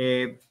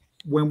way.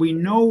 When we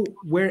know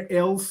where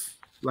else,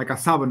 like a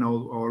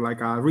subnode or like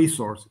a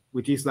resource,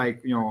 which is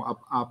like, you know,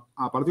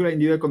 a particular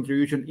individual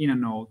contribution in a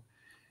node,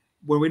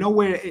 when we know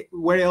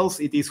where else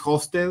it is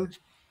hosted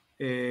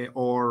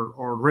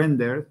or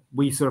rendered,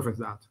 we surface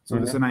that. So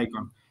there's an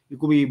icon. It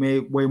could be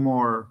made way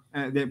more.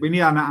 We need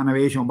a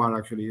navigation bar,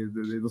 actually.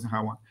 It doesn't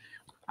have one.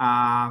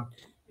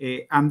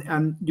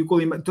 And you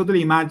could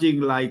totally imagine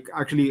like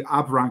actually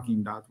up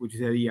ranking that, which is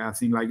the idea. I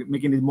think like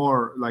making it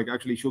more like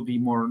actually should be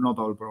more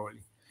notable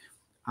probably.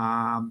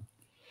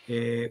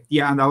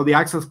 Yeah, and all the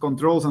access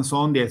controls and so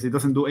on, yes, it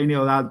doesn't do any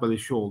of that, but it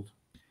should.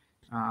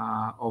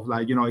 Of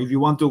like, you know, if you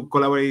want to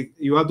collaborate,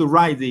 you have to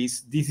write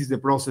this is the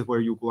process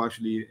where you could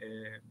actually,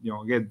 you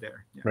know, get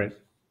there. Yeah. Right.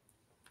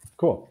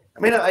 Cool. I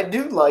mean, I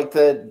do like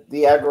that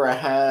the Agora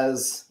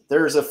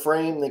there's a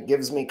frame that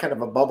gives me kind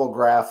of a bubble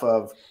graph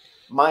of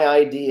my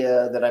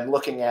idea that I'm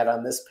looking at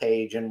on this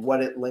page and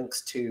what it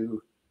links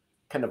to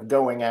kind of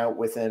going out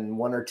within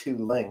one or two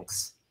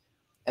links.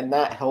 And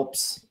that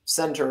helps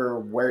center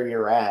where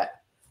you're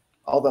at.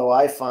 Although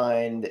I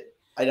find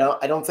I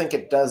don't think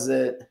it does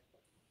it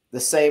the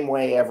same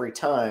way every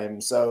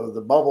time. So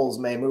the bubbles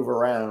may move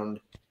around,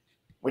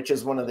 which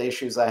is one of the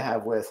issues I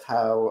have with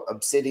how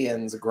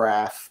Obsidian's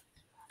graph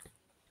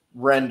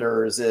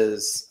renders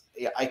is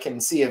I can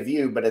see a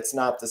view, but it's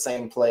not the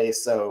same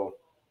place. So,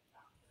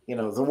 you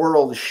know, the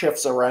world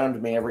shifts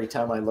around me every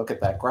time I look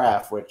at that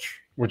graph, which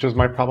Which is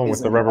my problem with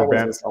the isn't rubber always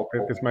band. as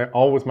helpful. It's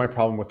always my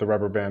problem with the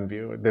rubber band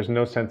view. There's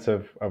no sense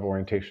of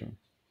orientation.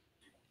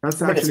 That's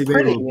I mean, actually it's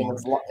very pretty good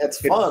and point. it's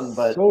fun, It's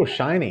but so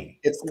shiny.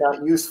 it's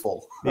not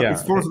useful. Yeah,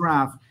 It's force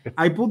graph.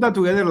 I put that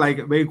together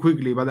like very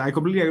quickly, but I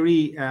completely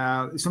agree.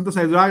 Sometimes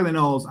I drag the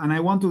nodes, and I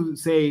want to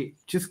say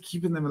just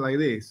keeping them like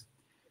this,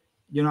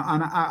 you know.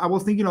 And I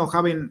was thinking of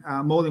having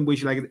a mode in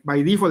which, like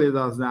by default, it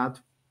does that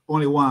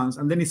only once,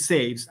 and then it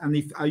saves. And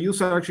if a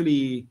user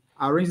actually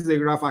arranges the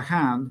graph at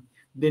hand,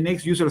 the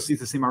next user sees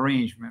the same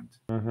arrangement.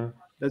 Mm-hmm.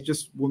 That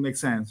just would make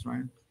sense,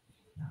 right?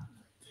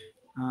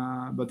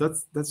 But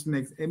that's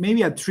makes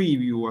maybe a tree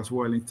view as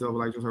well instead of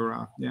like just a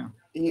graph. Yeah.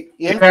 You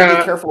have to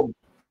be careful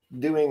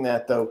doing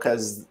that though,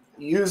 because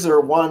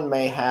user one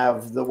may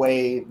have the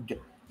way,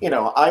 you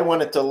know, I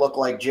want it to look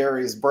like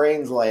Jerry's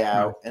brains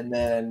layout, and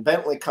then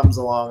Bentley comes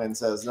along and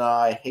says, "No,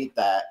 I hate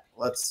that.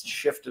 Let's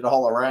shift it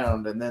all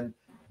around." And then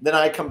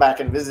I come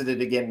back and visit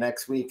it again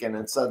next week, and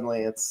then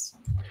suddenly it's.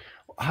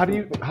 How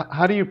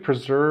do you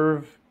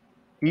preserve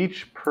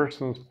each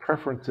person's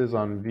preferences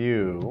on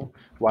view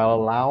while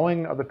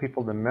allowing other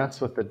people to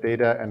mess with the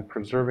data and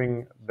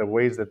preserving the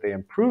ways that they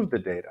improve the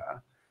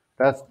data?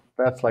 That's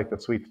like the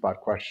sweet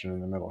spot question in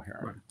the middle here.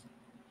 Right.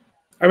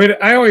 I mean,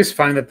 I always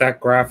find that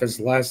graph is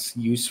less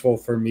useful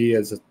for me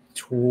as a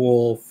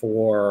tool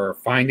for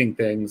finding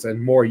things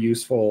and more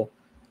useful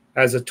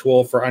as a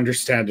tool for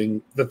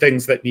understanding the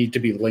things that need to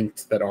be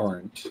linked that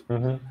aren't.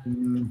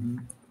 Mm-hmm.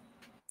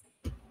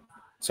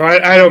 So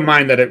I don't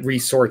mind that it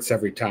resorts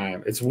every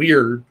time. It's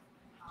weird,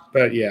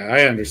 but yeah,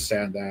 I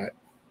understand that.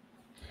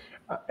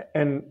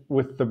 And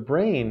with the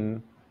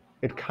brain,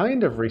 it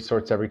kind of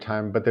resorts every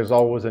time, but there's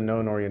always a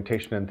known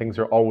orientation, and things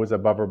are always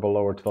above or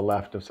below or to the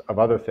left of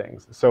other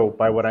things. So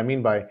by what I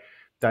mean by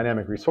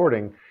dynamic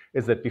resorting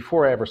is that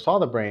before I ever saw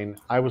the brain,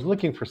 I was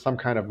looking for some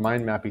kind of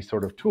mind mappy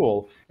sort of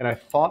tool, and I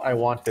thought I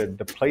wanted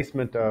the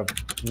placement of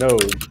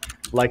nodes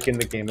like in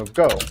the game of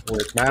Go,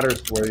 where it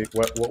matters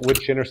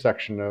which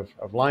intersection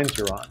of lines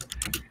you're on.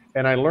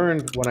 And I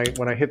learned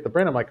when I hit the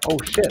brain, I'm like, oh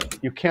shit,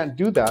 you can't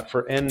do that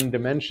for n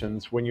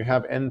dimensions when you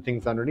have n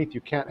things underneath.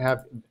 You can't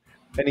have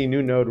any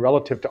new node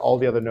relative to all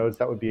the other nodes.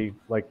 That would be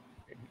like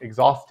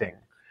exhausting.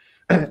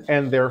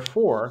 And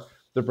therefore,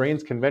 the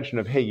brain's convention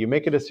of, hey, you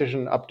make a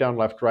decision up, down,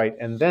 left, right,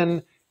 and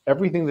then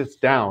everything that's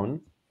down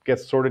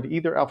gets sorted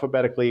either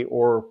alphabetically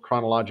or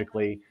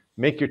chronologically.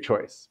 Make your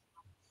choice.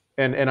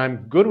 And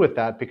I'm good with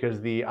that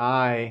because the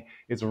eye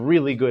is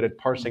really good at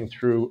parsing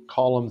through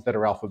columns that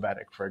are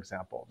alphabetic, for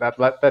example.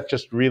 That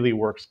just really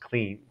works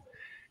clean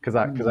because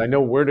I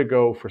know where to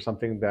go for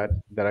something that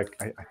I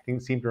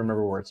think seem to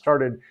remember where it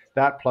started.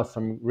 That plus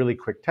some really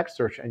quick text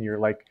search, and you're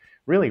like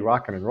really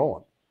rocking and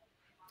rolling.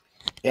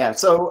 Yeah,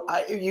 so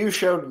you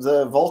showed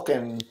the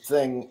Vulcan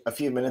thing a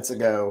few minutes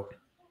ago,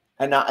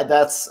 and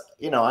that's,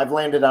 you know, I've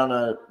landed on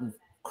a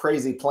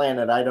crazy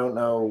planet. I don't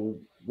know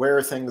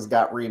where things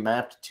got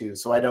remapped to,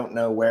 so I don't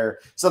know where.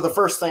 So the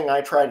first thing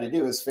I try to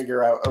do is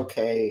figure out,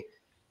 okay,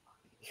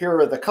 here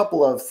are the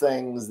couple of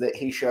things that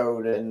he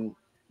showed in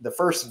the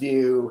first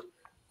view.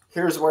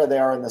 Here's where they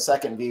are in the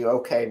second view.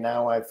 Okay,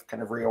 now I've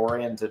kind of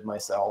reoriented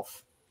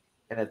myself,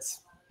 and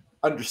it's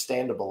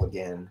understandable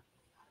again.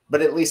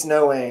 But at least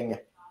knowing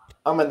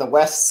I'm in the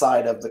west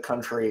side of the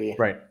country,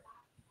 right?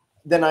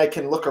 Then I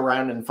can look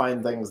around and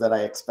find things that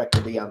I expect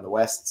to be on the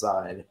west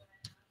side.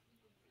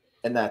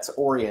 And that's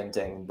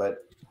orienting,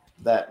 but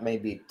that may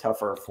be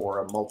tougher for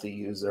a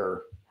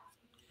multi-user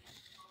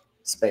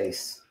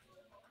space.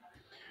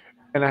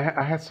 And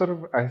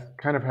I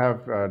kind of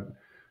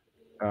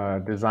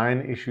have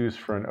design issues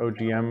for an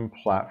OGM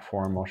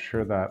platform. I'll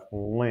share that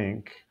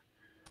link.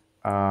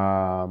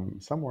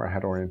 Somewhere I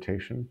had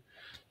orientation.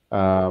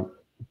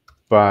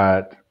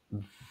 But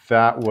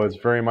that was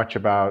very much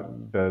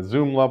about the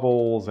zoom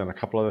levels and a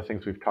couple other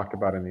things we've talked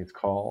about in these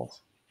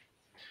calls.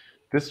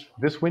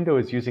 This window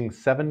is using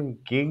 7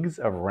 gigs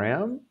of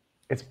RAM.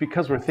 It's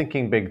because we're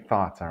thinking big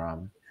thoughts,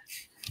 Aram.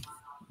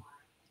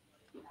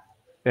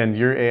 And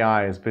your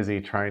AI is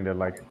busy trying to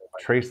like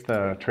trace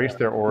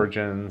their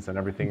origins and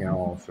everything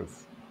else.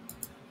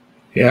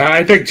 Yeah,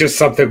 I think just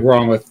something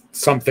wrong with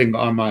something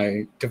on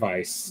my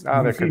device,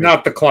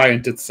 not the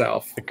client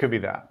itself. It could be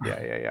that.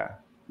 Yeah.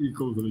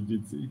 Equals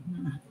legitimacy.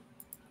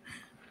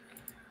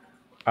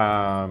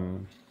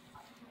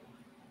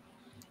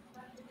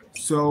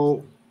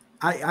 So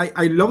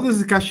I love this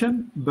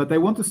discussion, but I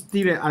want to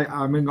steer it.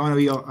 I'm going to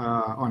be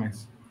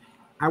honest.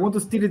 I want to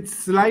steer it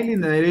slightly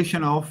in the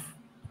direction of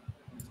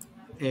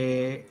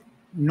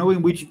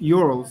knowing which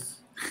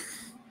URLs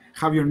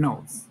have your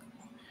nodes,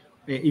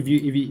 if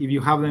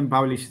you have them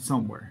published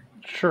somewhere.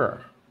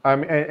 Sure.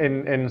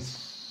 And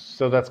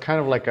so that's kind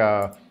of like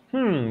a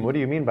what do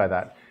you mean by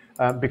that?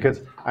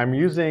 Because I'm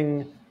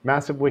using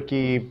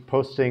MassiveWiki,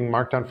 posting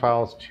Markdown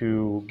files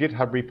to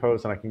GitHub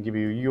repos, and I can give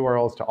you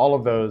URLs to all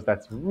of those.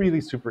 That's really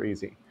super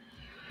easy.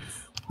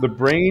 The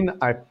brain,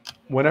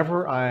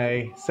 whenever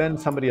I send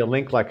somebody a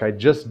link like I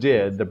just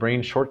did, the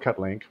brain shortcut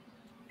link,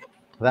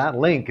 that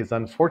link is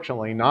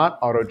unfortunately not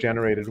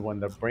auto-generated when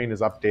the brain is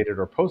updated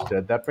or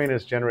posted. That brain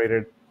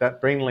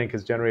link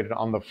is generated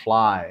on the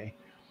fly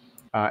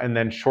and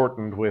then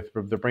shortened with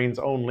the brain's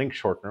own link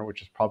shortener,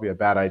 which is probably a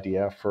bad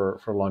idea for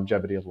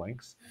longevity of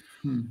links.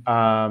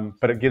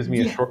 But it gives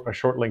me a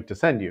short link to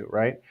send you,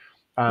 right?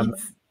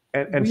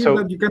 And so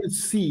that you can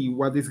see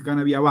what is going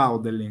to be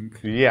about the link.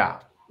 Yeah.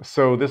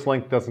 So this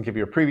link doesn't give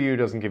you a preview,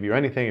 doesn't give you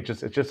anything. It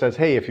just says,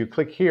 hey, if you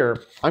click here,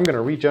 I'm going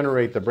to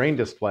regenerate the brain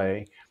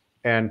display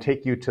and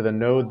take you to the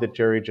node that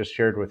Jerry just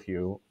shared with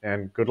you,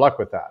 and good luck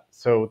with that.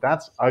 So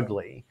that's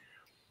ugly.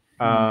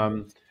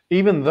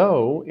 Even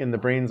though in the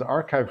brain's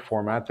archive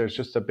format, there's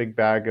just a big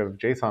bag of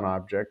JSON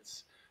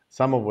objects,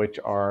 some of which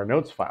are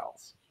notes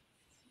files,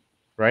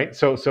 right?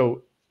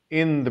 So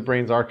in the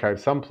brain's archive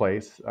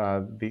someplace,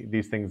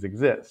 these things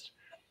exist.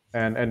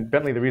 And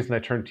Bentley, the reason I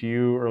turned to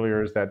you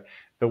earlier is that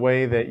the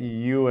way that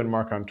you and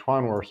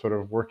Marc-Antoine were sort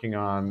of working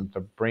on the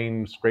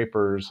brain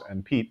scrapers,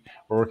 and Pete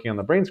were working on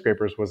the brain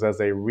scrapers, was as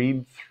a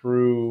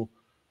read-through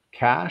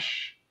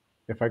cache,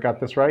 if I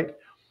got this right,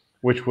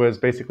 which was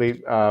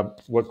basically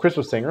what Chris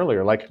was saying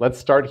earlier, like, let's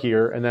start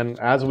here, and then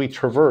as we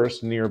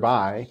traverse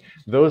nearby,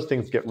 those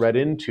things get read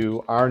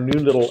into our new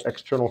little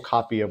external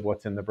copy of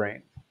what's in the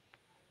brain,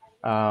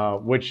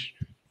 which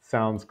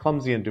sounds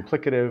clumsy and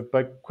duplicative,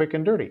 but quick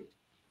and dirty.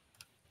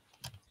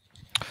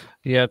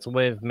 Yeah, it's a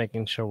way of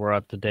making sure we're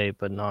up to date,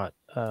 but not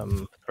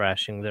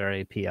thrashing their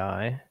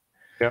API.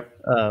 Yep.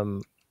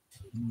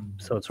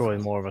 So it's really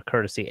more of a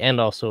courtesy. And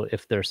also,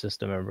 if their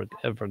system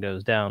ever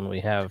goes down,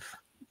 we have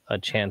a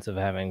chance of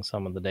having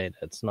some of the data.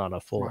 It's not a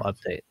full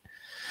update.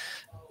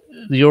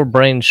 Your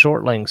brain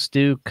short links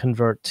do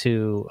convert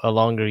to a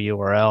longer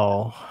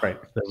URL. Right.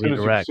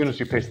 As soon as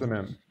you paste them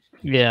in.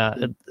 Yeah.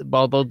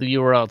 Although the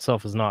URL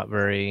itself is not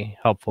very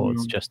helpful.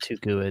 It's just two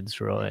GUIDs,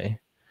 really.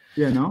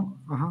 Yeah, no?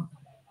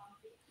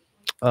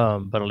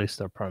 But at least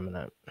they're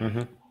permanent.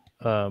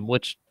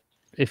 Which,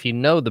 if you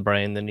know the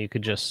brain, then you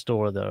could just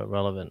store the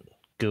relevant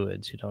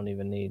GUIDs. You don't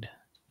even need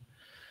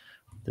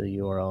the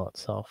URL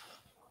itself,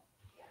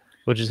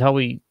 which is how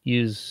we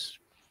use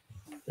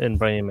in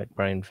Brainy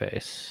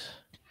McBrainface.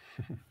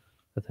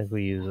 I think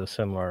we use a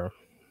similar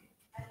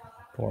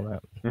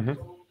format.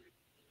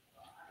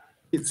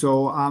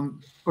 So,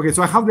 okay,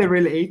 so I have the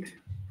Rail 8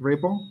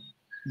 repo,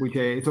 which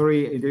it's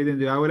already integrated in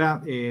the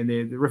Aura, in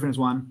the reference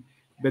one,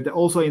 but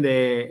also in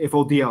the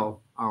FoTL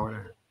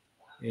Aura,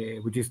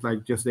 which is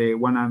like just the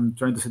one I'm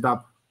trying to set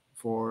up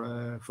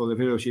for the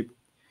fellowship.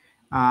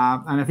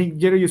 And I think,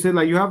 Jerry, you said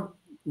like you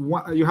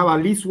have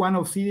at least one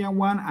Obsidian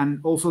one and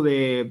also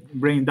the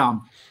brain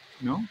dump,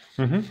 no?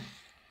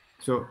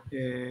 So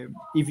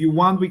if you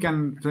want, we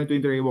can try to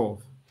integrate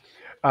both.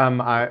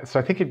 So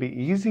I think it'd be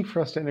easy for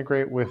us to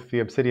integrate with the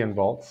Obsidian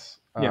vaults,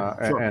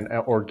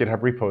 or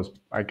GitHub repos,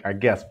 I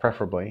guess,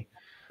 preferably.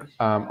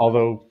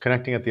 Although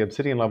connecting at the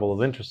Obsidian level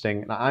is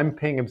interesting. I'm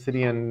paying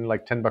Obsidian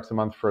like $10 a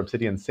month for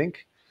Obsidian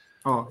Sync.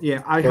 Oh,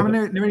 yeah. I haven't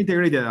never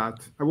integrated that.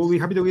 I will be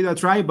happy to give it a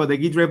try, but the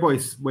Git repo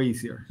is way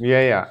easier.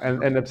 Yeah.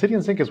 And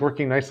Obsidian Sync is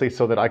working nicely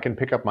so that I can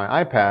pick up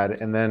my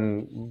iPad and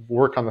then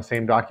work on the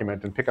same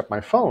document, and pick up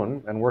my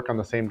phone and work on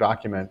the same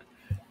document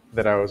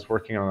that I was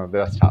working on the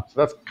desktop. So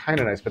that's kind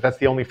of nice, but that's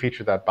the only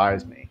feature that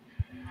buys me.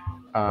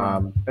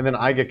 And then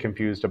I get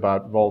confused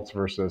about vaults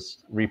versus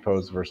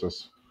repos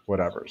versus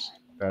whatevers.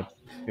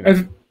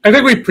 I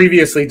think we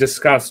previously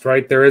discussed,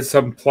 right? There is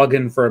some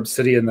plugin for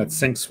Obsidian that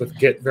syncs with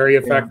Git very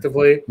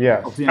effectively.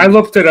 Yeah. I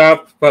looked it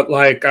up, but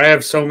like I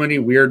have so many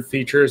weird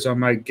features on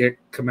my Git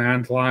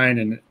command line,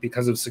 and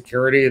because of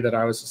security, that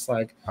I was just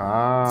like,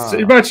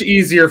 it's much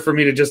easier for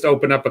me to just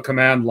open up a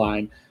command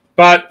line.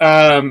 But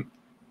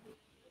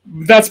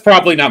that's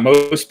probably not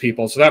most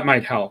people, so that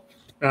might help.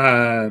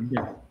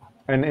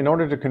 And in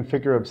order to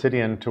configure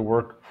Obsidian to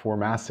work for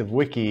Massive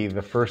Wiki,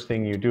 the first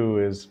thing you do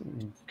is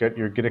get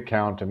your Git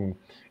account and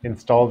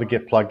install the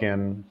Git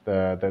plugin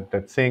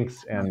that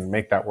syncs and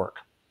make that work.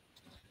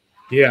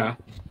 Yeah.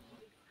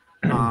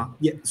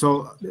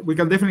 So we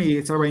can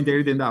definitely start by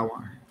integrating that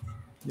one.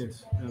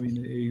 Yes. I mean,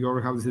 you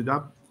already have the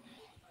setup.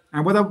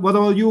 And what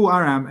about you,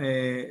 Aram,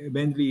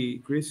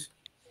 Bentley, Chris?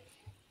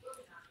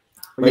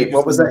 Wait,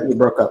 what was that? You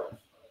broke up.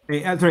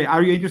 Sorry,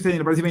 are you interested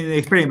in participating in the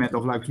experiment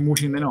of like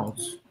smooshing the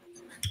nodes?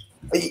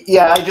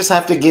 Yeah, I just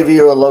have to give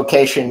you a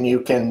location you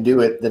can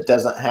do it that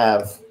doesn't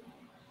have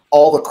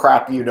all the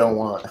crap you don't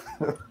want.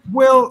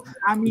 Well,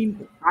 I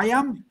mean, I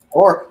am...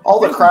 Or all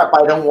the crap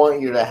I don't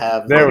want you to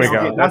have. There we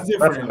go. That's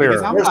different.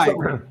 Clear.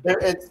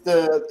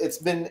 It's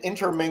been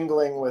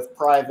intermingling with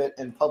private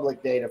and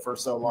public data for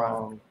so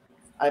long.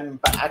 I'm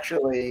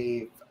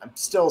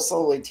still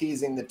slowly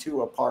teasing the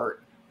two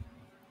apart.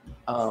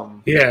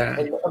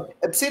 And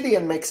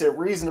Obsidian makes it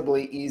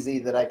reasonably easy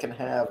that I can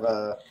have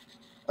a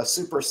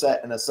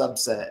superset and a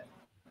subset.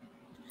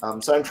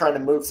 So I'm trying to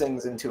move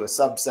things into a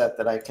subset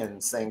that I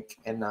can sync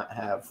and not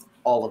have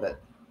all of it.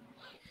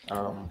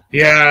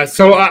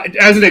 So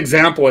as an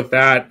example with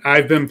that,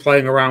 I've been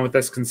playing around with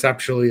this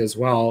conceptually as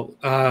well,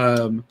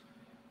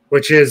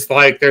 which is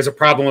like there's a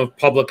problem of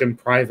public and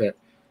private.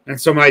 And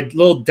so my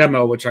little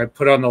demo, which I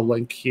put on the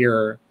link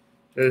here,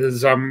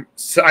 is I'm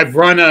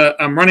setting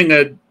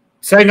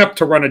up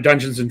to run a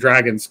Dungeons and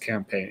Dragons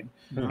campaign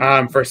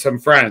for some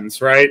friends,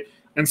 right?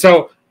 And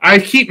so I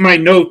keep my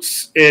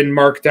notes in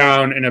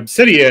Markdown and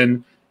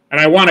Obsidian, and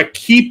I want to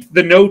keep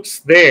the notes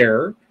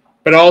there,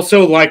 but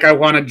also like I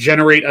want to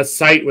generate a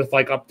site with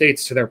like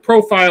updates to their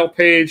profile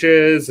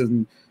pages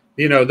and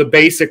the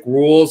basic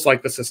rules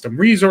like the system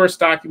resource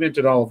document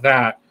and all of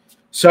that.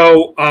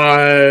 So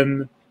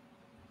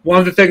one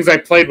of the things I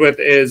played with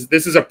is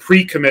this is a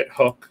pre-commit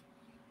hook,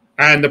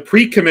 and the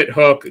pre-commit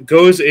hook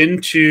goes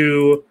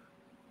into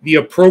the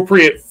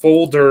appropriate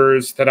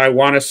folders that I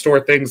want to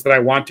store things that I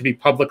want to be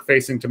public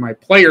facing to my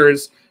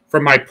players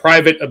from my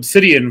private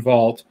Obsidian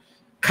vault,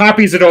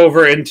 copies it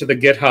over into the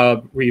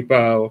GitHub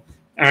repo,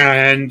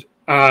 and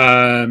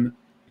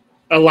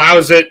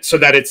allows it so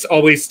that it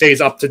always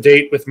stays up to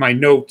date with my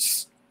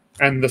notes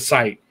and the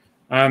site.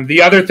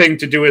 The other thing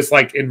to do is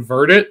like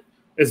invert it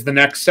is the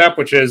next step,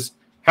 which is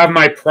have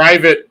my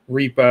private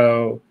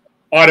repo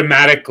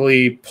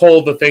automatically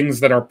pull the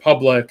things that are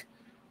public,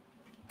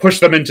 push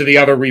them into the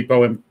other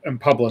repo and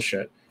publish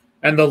it.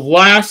 And the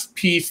last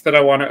piece that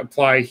I want to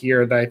apply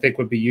here that I think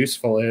would be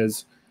useful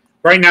is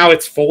right now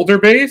it's folder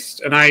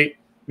based. And I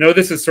know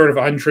this is sort of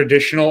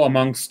untraditional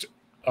amongst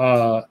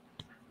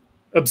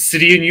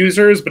Obsidian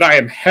users, but I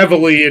am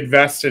heavily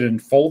invested in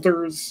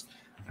folders.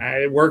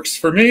 It works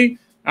for me.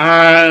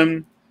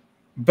 But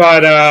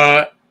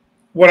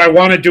what I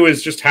want to do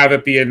is just have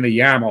it be in the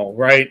YAML,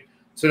 right?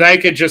 So that I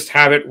could just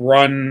have it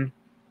run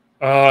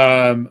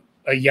a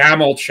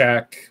YAML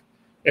check.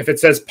 If it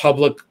says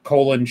public :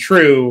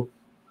 true,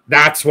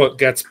 that's what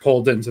gets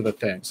pulled into the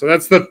thing. So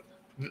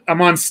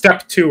I'm on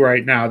step 2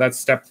 right now. That's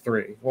step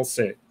 3. We'll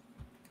see.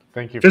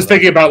 Thank you. Just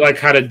thinking about like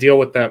how to deal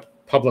with that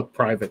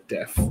public-private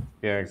diff.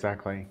 Yeah,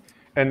 exactly.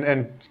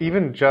 And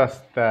even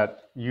just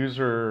that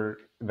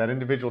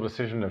individual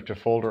decision of to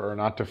folder or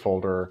not to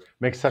folder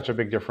makes such a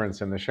big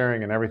difference in the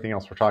sharing and everything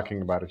else we're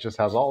talking about. It just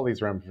has all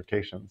these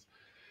ramifications.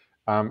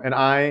 And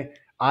I,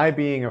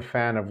 being a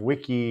fan of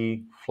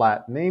wiki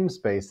flat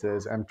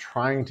namespaces, am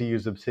trying to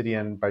use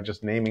Obsidian by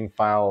just naming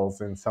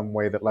files in some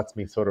way that lets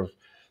me sort of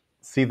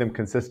see them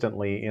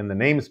consistently in the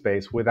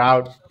namespace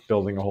without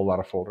building a whole lot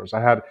of folders.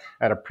 I had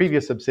at a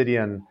previous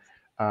Obsidian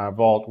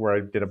vault where I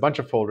did a bunch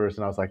of folders,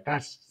 and I was like,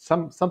 that's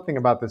something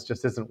about this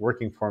just isn't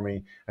working for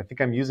me. I think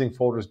I'm using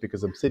folders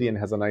because Obsidian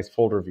has a nice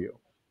folder view.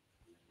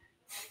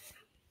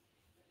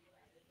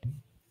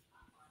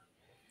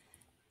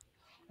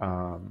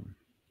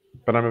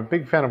 But I'm a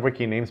big fan of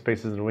wiki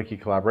namespaces and wiki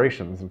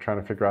collaborations and trying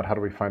to figure out how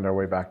do we find our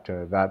way back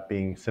to that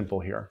being simple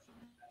here.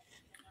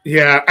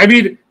 Yeah, I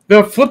mean,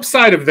 the flip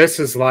side of this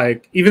is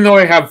like, even though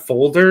I have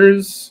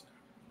folders,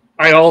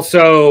 I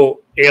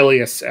also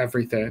alias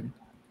everything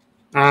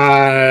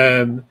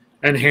and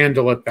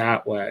handle it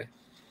that way.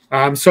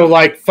 So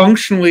like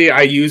functionally,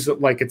 I use it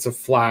like it's a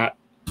flat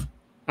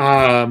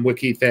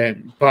wiki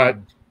thing, but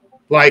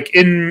like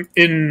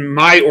in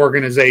my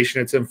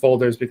organization, it's in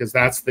folders because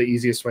that's the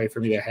easiest way for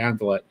me to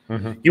handle it.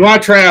 Mm-hmm. You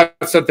want to try out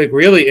something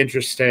really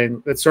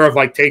interesting that sort of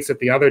like takes it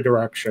the other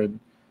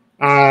direction.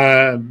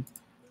 I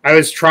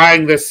was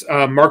trying this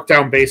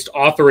Markdown-based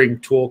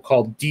authoring tool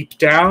called Deep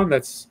Down.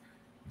 That's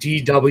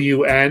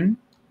DWN.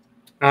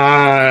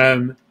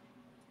 And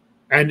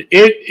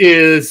it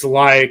is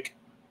like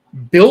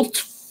built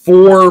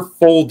for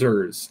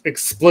folders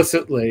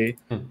explicitly.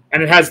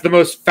 And it has the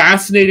most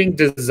fascinating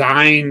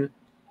design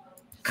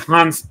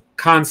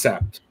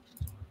concept,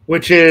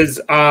 which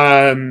is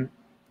when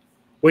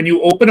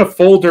you open a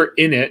folder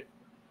in it,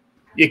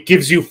 it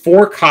gives you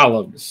 4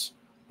 columns.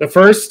 The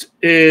first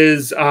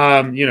is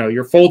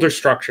your folder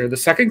structure. The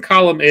second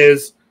column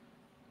is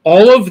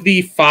all of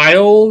the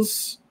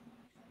files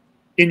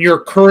in your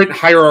current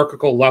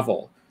hierarchical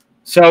level.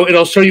 So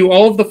it'll show you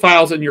all of the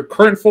files in your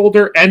current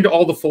folder and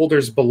all the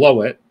folders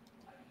below it.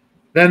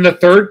 Then the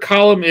third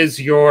column is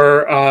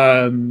your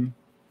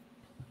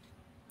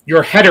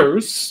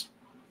headers.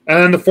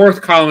 And then the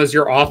fourth column is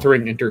your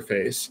authoring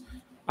interface.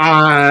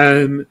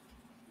 And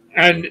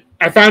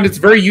I found it's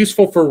very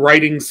useful for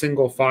writing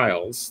single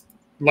files,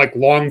 like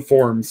long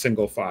form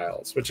single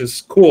files, which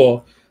is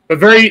cool. But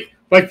very,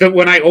 like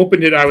when I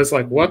opened it, I was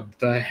like, what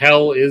the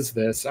hell is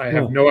this? I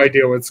have no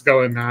idea what's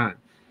going on.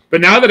 But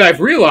now that I've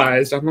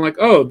realized, I'm like,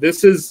 oh,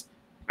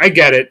 I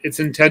get it. It's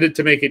intended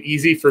to make it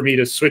easy for me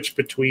to switch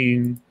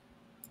between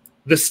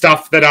the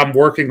stuff that I'm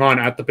working on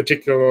at the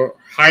particular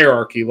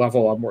hierarchy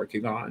level I'm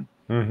working on.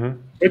 Mm-hmm.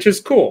 Which is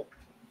cool.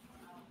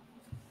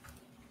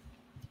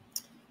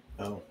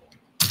 Oh,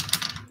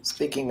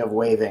 speaking of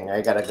waving, I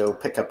gotta go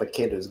pick up a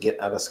kid who's getting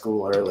out of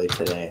school early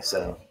today.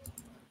 So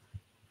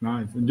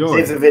nice, enjoy.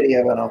 Save the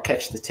video, and I'll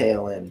catch the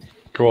tail end.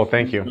 Cool,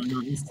 thank you.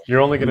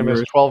 You're only gonna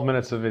miss 12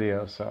 minutes of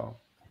video, so.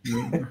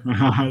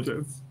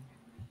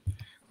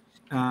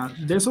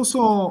 There's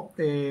also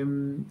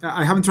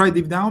I haven't tried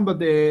Deep Down, but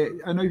I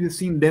don't know if you've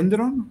seen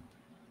Dendron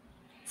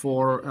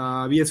for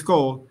VS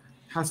Code.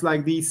 Has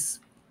like this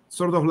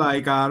sort of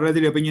like a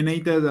readily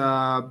opinionated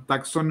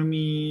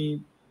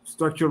taxonomy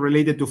structure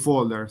related to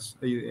folders,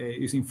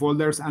 using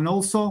folders, and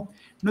also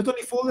not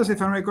only folders,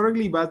 if I remember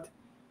correctly, but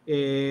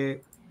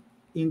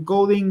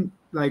encoding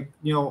like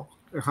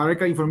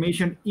hierarchical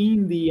information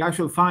in the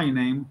actual file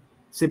name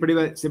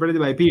separated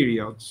by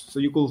periods. So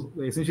you could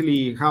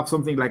essentially have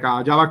something like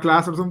a Java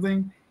class or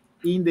something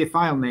in the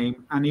file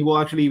name, and it will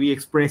actually be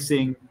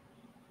expressing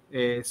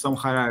some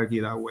hierarchy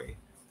that way.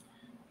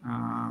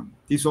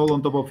 This all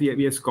on top of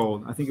VS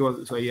Code. I think it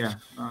was, so yeah.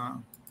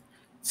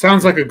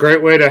 Sounds like a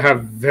great way to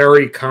have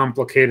very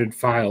complicated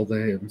file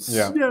names.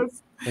 Yeah.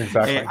 Yes.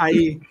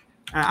 Exactly.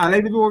 I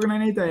like to be working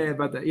on it,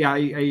 but yeah,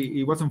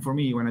 it wasn't for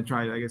me when I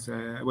tried. I guess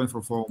I went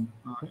for foam.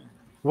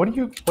 What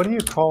do you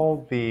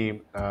call the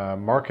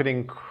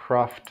marketing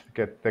cruft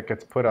that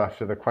gets put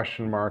after the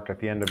question mark at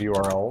the end of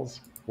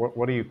URLs?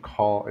 What do you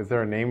call? Is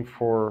there a name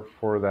for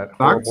that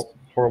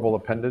horrible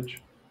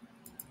appendage?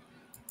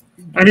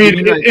 I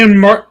mean,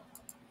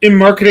 in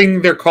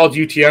marketing, they're called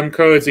UTM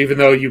codes, even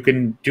though you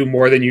can do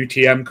more than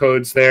UTM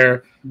codes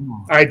there.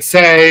 I'd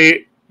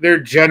say they're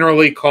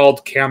generally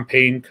called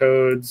campaign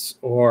codes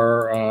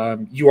or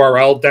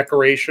URL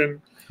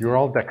decoration.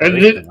 URL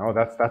decoration. Oh,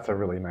 that's a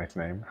really nice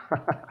name.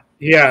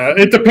 Yeah,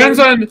 it depends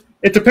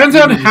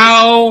on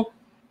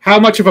how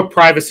much of a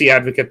privacy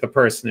advocate the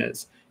person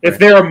is. If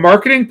they're a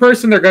marketing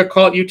person, they're going to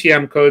call it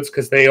UTM codes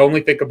because they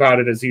only think about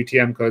it as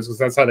UTM codes because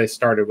that's how they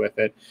started with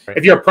it. Right.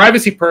 If you're a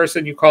privacy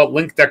person, you call it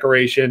link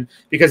decoration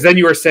because then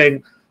you are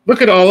saying,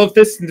 look at all of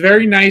this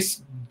very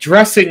nice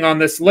dressing on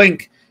this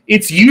link.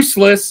 It's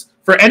useless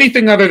for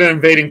anything other than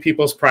invading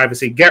people's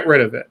privacy. Get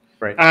rid of it.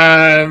 Right.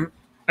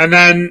 And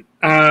then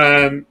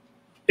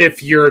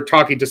if you're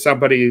talking to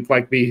somebody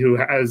like me who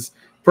has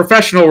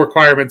professional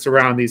requirements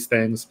around these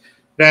things,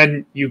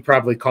 then you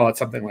probably call it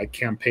something like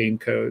campaign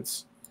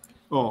codes.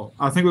 Oh,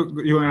 I think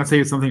you're going to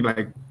say something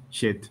like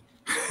shit.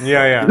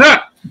 Yeah.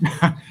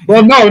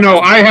 Well, no.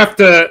 I have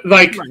to,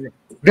 like,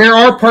 there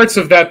are parts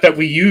of that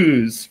we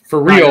use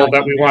for real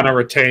that we want to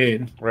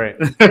retain. Right.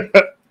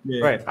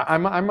 Yeah. Right.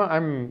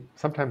 I'm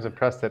sometimes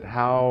impressed at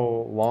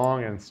how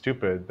long and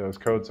stupid those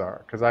codes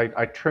are because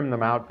I trim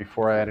them out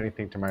before I add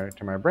anything to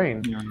my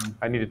brain. Yeah.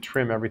 I need to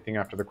trim everything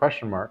after the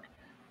question mark.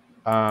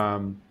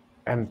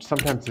 And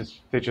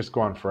sometimes they just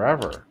go on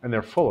forever and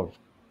they're full of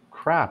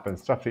crap and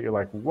stuff that you're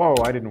like, whoa,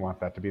 I didn't want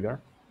that to be there.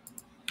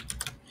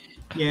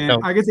 Yeah, no.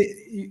 I guess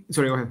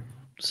sorry, go ahead.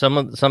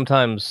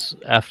 Sometimes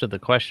after the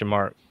question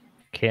mark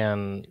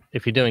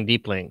if you're doing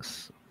deep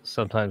links,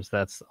 sometimes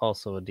that's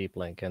also a deep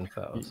link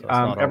info. So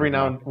every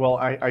now and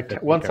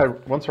once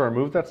I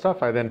remove that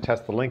stuff, I then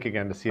test the link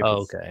again to see if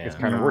it's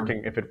kind of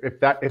working.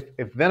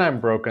 If then I'm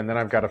broken, then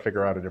I've got to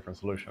figure out a different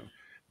solution.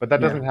 But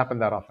that doesn't happen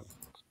that often.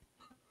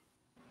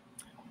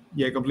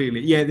 Yeah,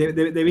 completely. Yeah,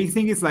 the big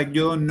thing is like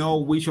you don't know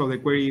which of the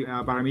query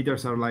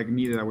parameters are like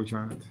needed and which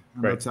aren't.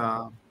 And that's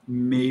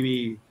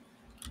maybe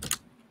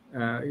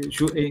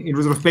in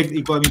retrospect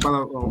it could be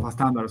part of a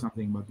standard or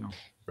something, but no.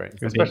 Right.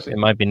 It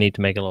might be neat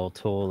to make a little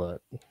tool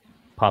that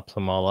pops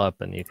them all up,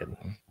 and you can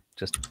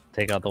just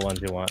take out the ones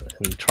you want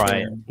and try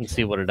it and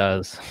see what it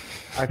does.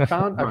 I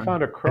found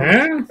a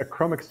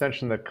Chrome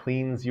extension that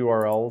cleans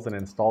URLs and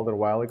installed it a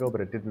while ago,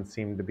 but it didn't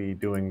seem to be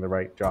doing the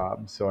right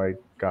job, so I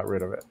got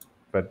rid of it.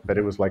 But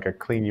it was like a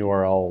clean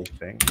URL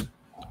thing.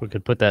 We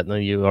could put that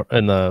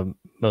in the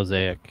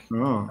mosaic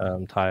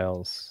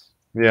tiles.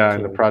 Yeah,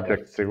 in the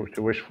project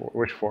to wish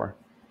for.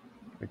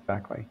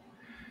 Exactly.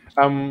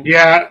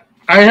 Yeah,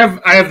 I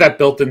have that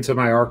built into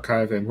my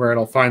archiving where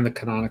it'll find the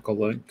canonical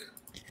link.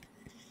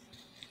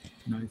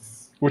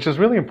 Nice. Which is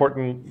really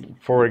important,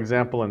 for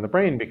example, in the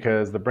brain,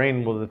 because the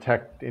brain will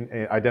detect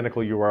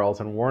identical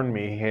URLs and warn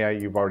me, hey,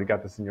 you've already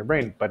got this in your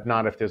brain, but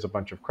not if there's a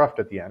bunch of cruft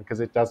at the end,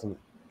 because it doesn't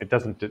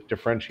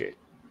differentiate.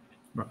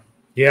 Right.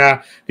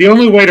 Yeah, the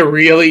only way to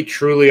really,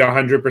 truly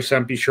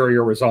 100% be sure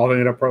you're resolving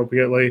it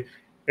appropriately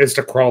is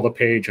to crawl the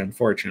page,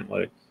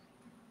 unfortunately.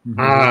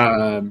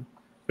 Mm-hmm.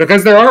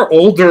 Because there are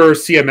older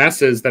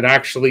CMSs that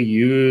actually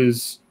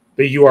use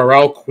the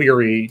URL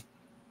query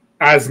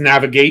as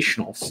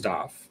navigational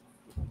stuff.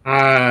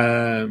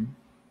 But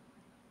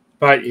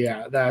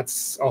yeah,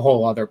 that's a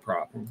whole other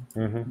problem.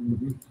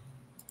 Mm-hmm.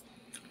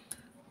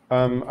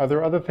 Are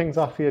there other things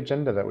off the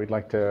agenda that we'd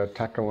like to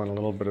tackle in a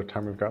little bit of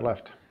time we've got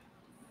left?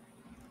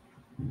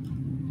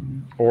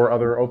 Or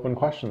other open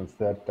questions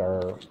that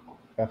are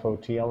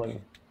FoTLing?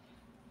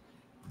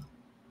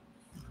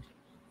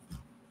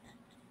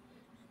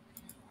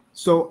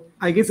 So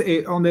I guess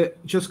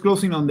just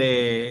closing on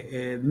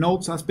the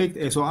notes aspect.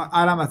 So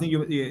Adam, I think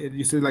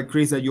you said like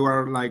Chris that you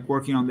are like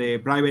working on the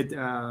private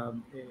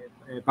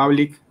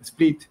public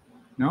split,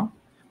 no?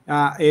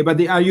 But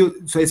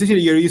so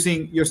essentially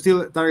you're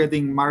still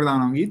targeting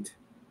Markdown on Git?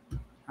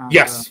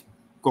 Yes.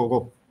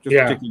 Go. Just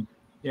checking.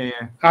 Yeah.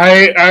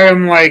 I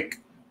am like,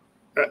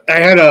 I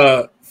had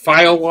a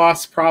file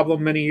loss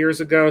problem many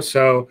years ago.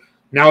 So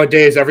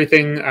nowadays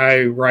everything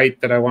I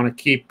write that I want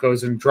to keep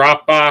goes in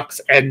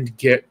Dropbox and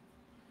Git,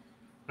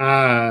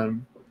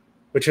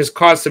 which has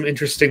caused some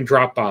interesting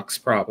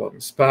Dropbox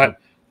problems. But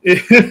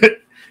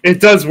it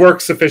does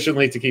work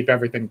sufficiently to keep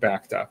everything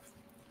backed up.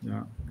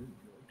 Yeah.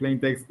 Plain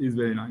text is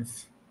very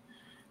nice.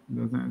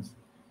 That's nice.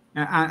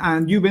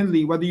 And you,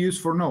 Bentley, what do you use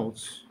for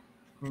notes?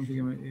 I don't think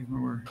I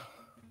remember.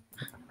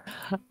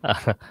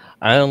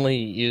 I only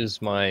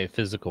use my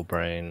physical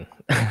brain.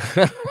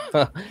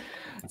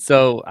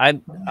 So That's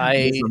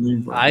the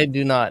main part. I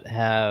do not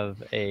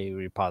have a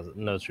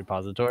notes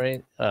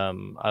repository.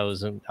 I'm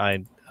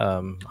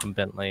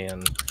Bentley,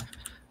 and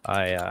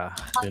I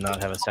do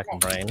not have a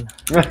second brain.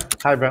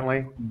 Hi,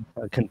 Bentley.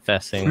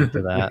 Confessing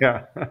to that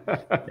Yeah.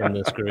 in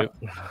this group,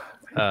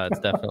 it's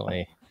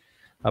definitely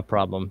a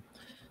problem.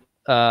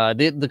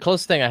 The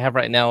closest thing I have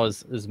right now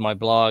is my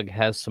blog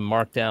has some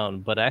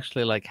Markdown, but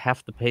actually like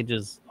half the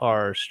pages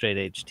are straight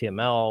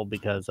HTML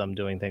because I'm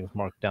doing things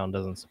Markdown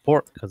doesn't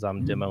support because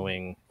I'm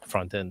demoing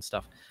front end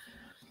stuff,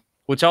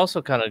 which also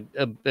kind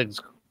of begs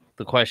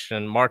the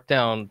question.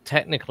 Markdown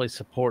technically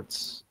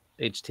supports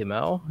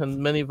HTML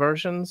in many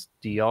versions.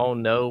 Do y'all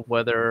know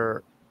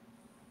whether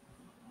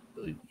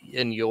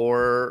in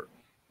your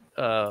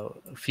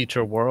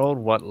future world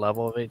what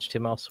level of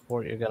HTML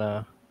support you're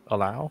gonna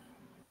allow?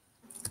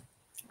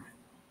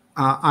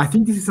 I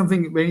think this is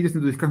something very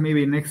interesting to discuss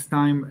maybe next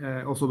time,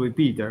 also with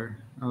Peter.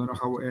 I don't know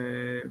how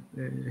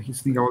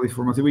he's thinking about this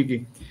for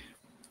MassiveWiki.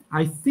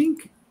 I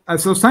think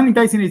so.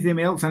 Sanitizing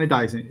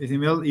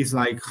HTML is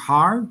like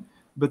hard,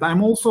 but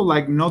I'm also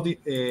like not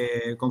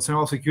concerned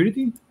about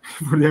security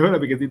for the developer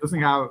because it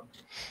doesn't have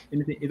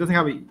anything. It doesn't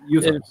have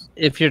users.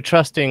 If you're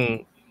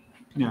trusting,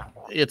 Yeah,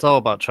 it's all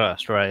about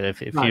trust, right?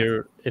 If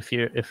Right.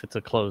 if it's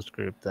a closed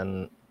group,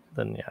 then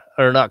yeah,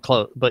 or not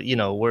closed, but you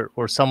know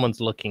where someone's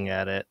looking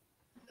at it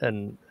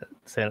and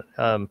saying,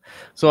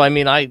 so I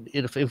mean,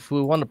 if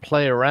we want to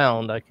play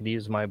around, I could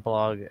use my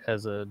blog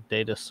as a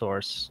data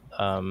source.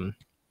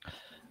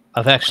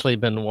 I've actually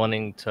been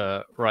wanting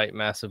to write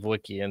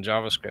MassiveWiki in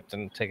JavaScript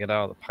and take it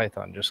out of the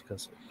Python just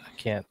because I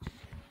can't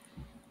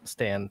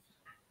stand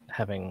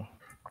having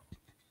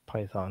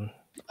Python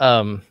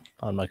on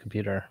my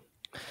computer.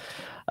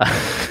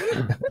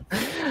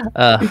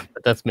 But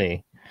that's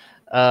me.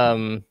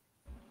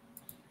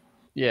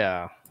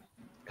 Yeah,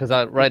 because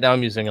right now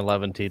I'm using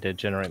 11T to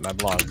generate my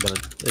blog,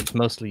 but it's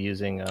mostly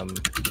using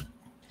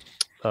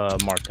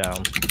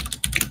Markdown.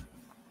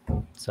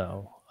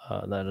 So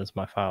that is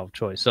my file of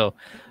choice. So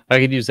I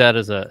could use that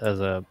as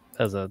a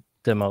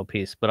demo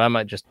piece, but I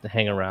might just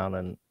hang around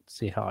and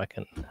see how I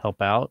can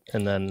help out.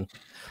 And then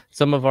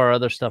some of our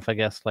other stuff, I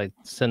guess, like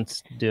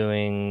since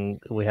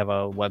we have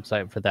a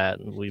website for that,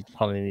 and we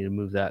probably need to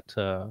move that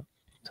to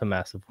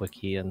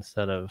MassiveWiki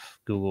instead of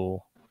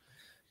Google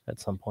at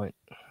some point.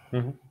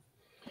 Mm-hmm.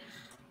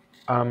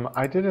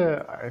 I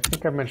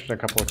think I mentioned a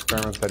couple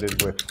experiments I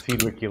did with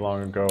SeedWiki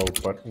long ago,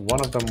 but one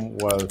of them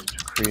was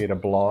to create a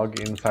blog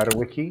inside a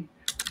wiki,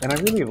 and I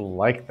really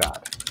like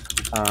that.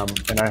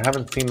 And I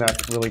haven't seen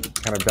that really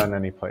kind of done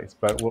anyplace.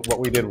 But what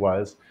we did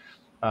was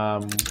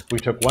we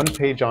took one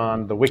page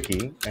on the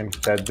wiki and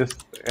said,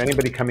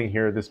 anybody coming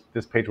here,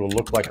 this page will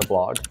look like a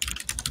blog.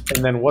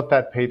 And then what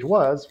that page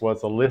was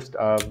a list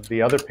of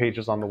the other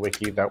pages on the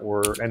wiki that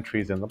were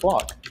entries in the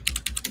blog.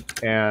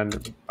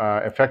 And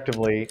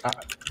effectively,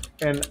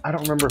 and I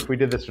don't remember if we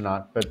did this or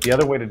not, but the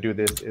other way to do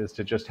this is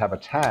to just have a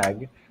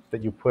tag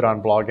that you put on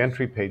blog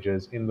entry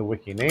pages in the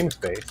wiki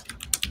namespace.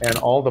 And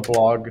all the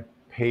blog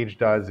page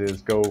does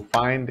is go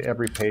find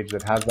every page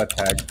that has that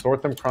tag,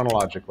 sort them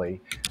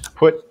chronologically,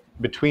 put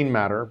between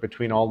matter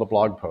between all the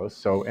blog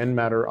posts. So end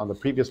matter on the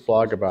previous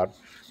blog about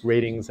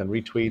ratings and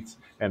retweets,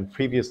 and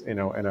previous, and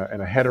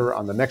a header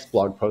on the next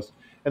blog post,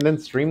 and then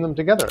stream them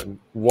together. And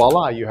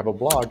voila, you have a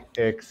blog,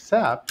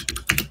 except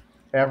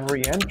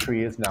every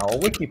entry is now a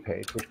wiki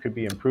page, which could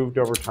be improved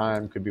over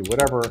time, could be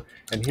whatever.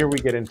 And here we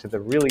get into the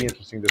really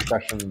interesting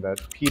discussion that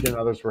Pete and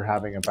others were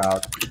having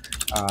about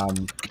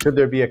could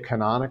there be a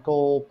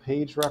canonical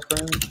page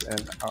reference?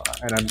 And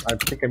I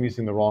think I'm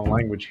using the wrong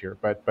language here,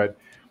 but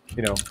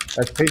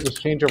as pages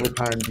change over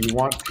time,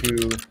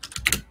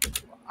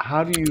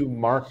 how do you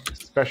mark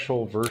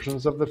special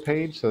versions of the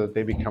page so that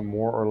they become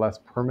more or less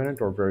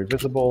permanent or very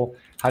visible?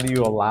 How do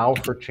you allow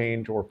for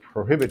change or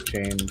prohibit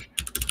change,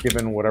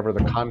 given whatever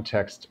the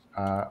context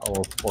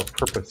or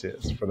purpose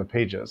is for the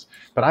pages?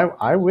 But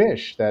I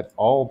wish that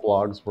all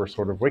blogs were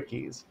sort of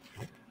wikis,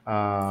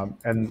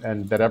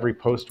 and that every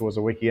post was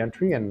a wiki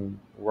entry, and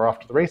we're off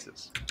to the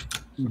races.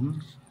 Mm-hmm.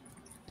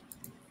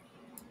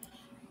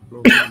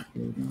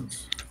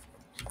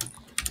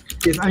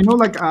 Yes, I know,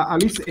 like at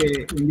least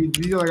in the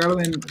digital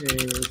garden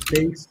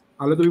space,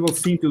 a lot of people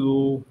seem to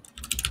do.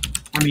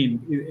 I mean,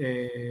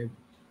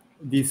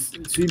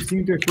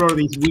 seem to explore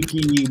this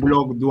wiki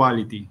blog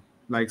duality.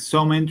 Like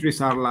some entries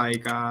are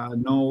like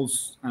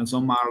notes, and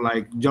some are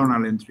like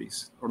journal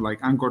entries, or like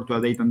anchored to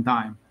a date and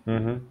time.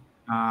 Mm-hmm.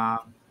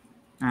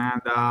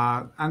 And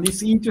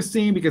it's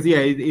interesting because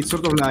it's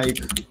sort of like,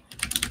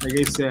 I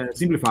guess,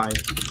 simplified.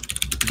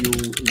 You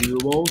do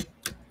both.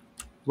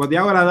 What the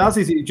Agora does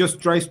is it just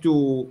tries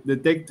to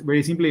detect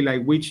very simply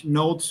like which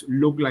nodes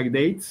look like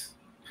dates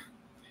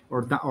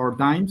or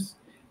times,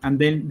 and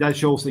then that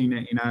shows in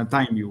a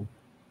time view.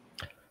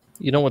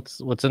 You know what's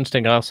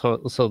interesting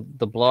also? So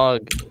the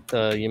blog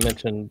you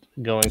mentioned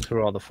going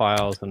through all the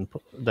files and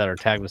that are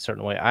tagged a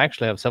certain way. I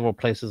actually have several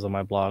places on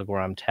my blog where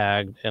I'm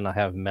tagged and I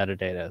have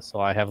metadata. So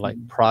I have like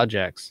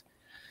projects,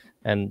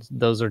 and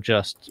those are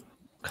just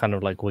kind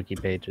of like wiki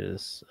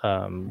pages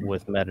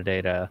with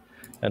metadata,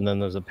 and then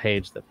there's a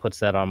page that puts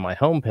that on my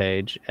home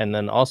page. And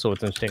then also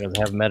what's interesting is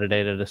I have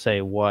metadata to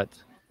say what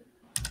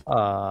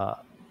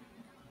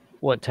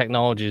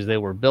technologies they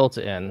were built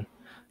in.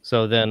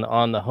 So then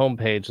on the home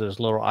page, there's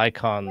little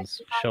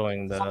icons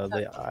showing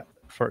the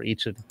for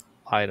each of the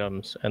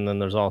items, and then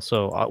there's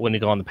also when you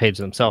go on the page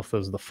themselves,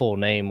 there's the full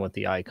name with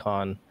the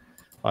icon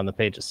on the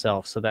page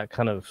itself. So that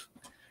kind of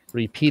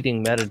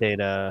repeating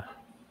metadata,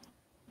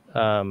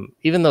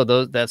 even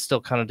though that's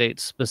still kind of date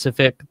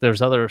specific,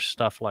 there's other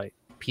stuff like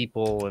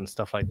people and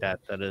stuff like that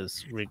that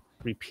is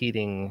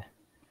repeating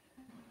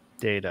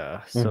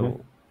data.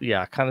 So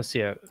yeah, I kind of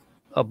see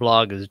a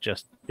blog as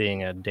just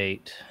being a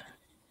date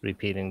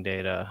repeating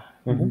data.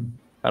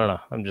 I don't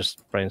know. I'm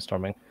just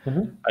brainstorming.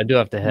 I do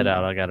have to head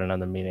out. I got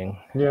another meeting.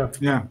 Yeah.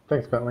 Yeah.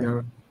 Thanks, Bentley.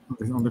 Yeah,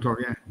 on the clock,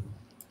 yeah.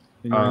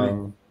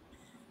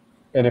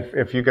 And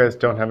if you guys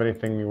don't have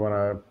anything you want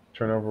to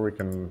turn over, we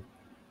can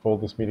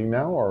hold this meeting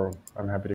now, or I'm happy to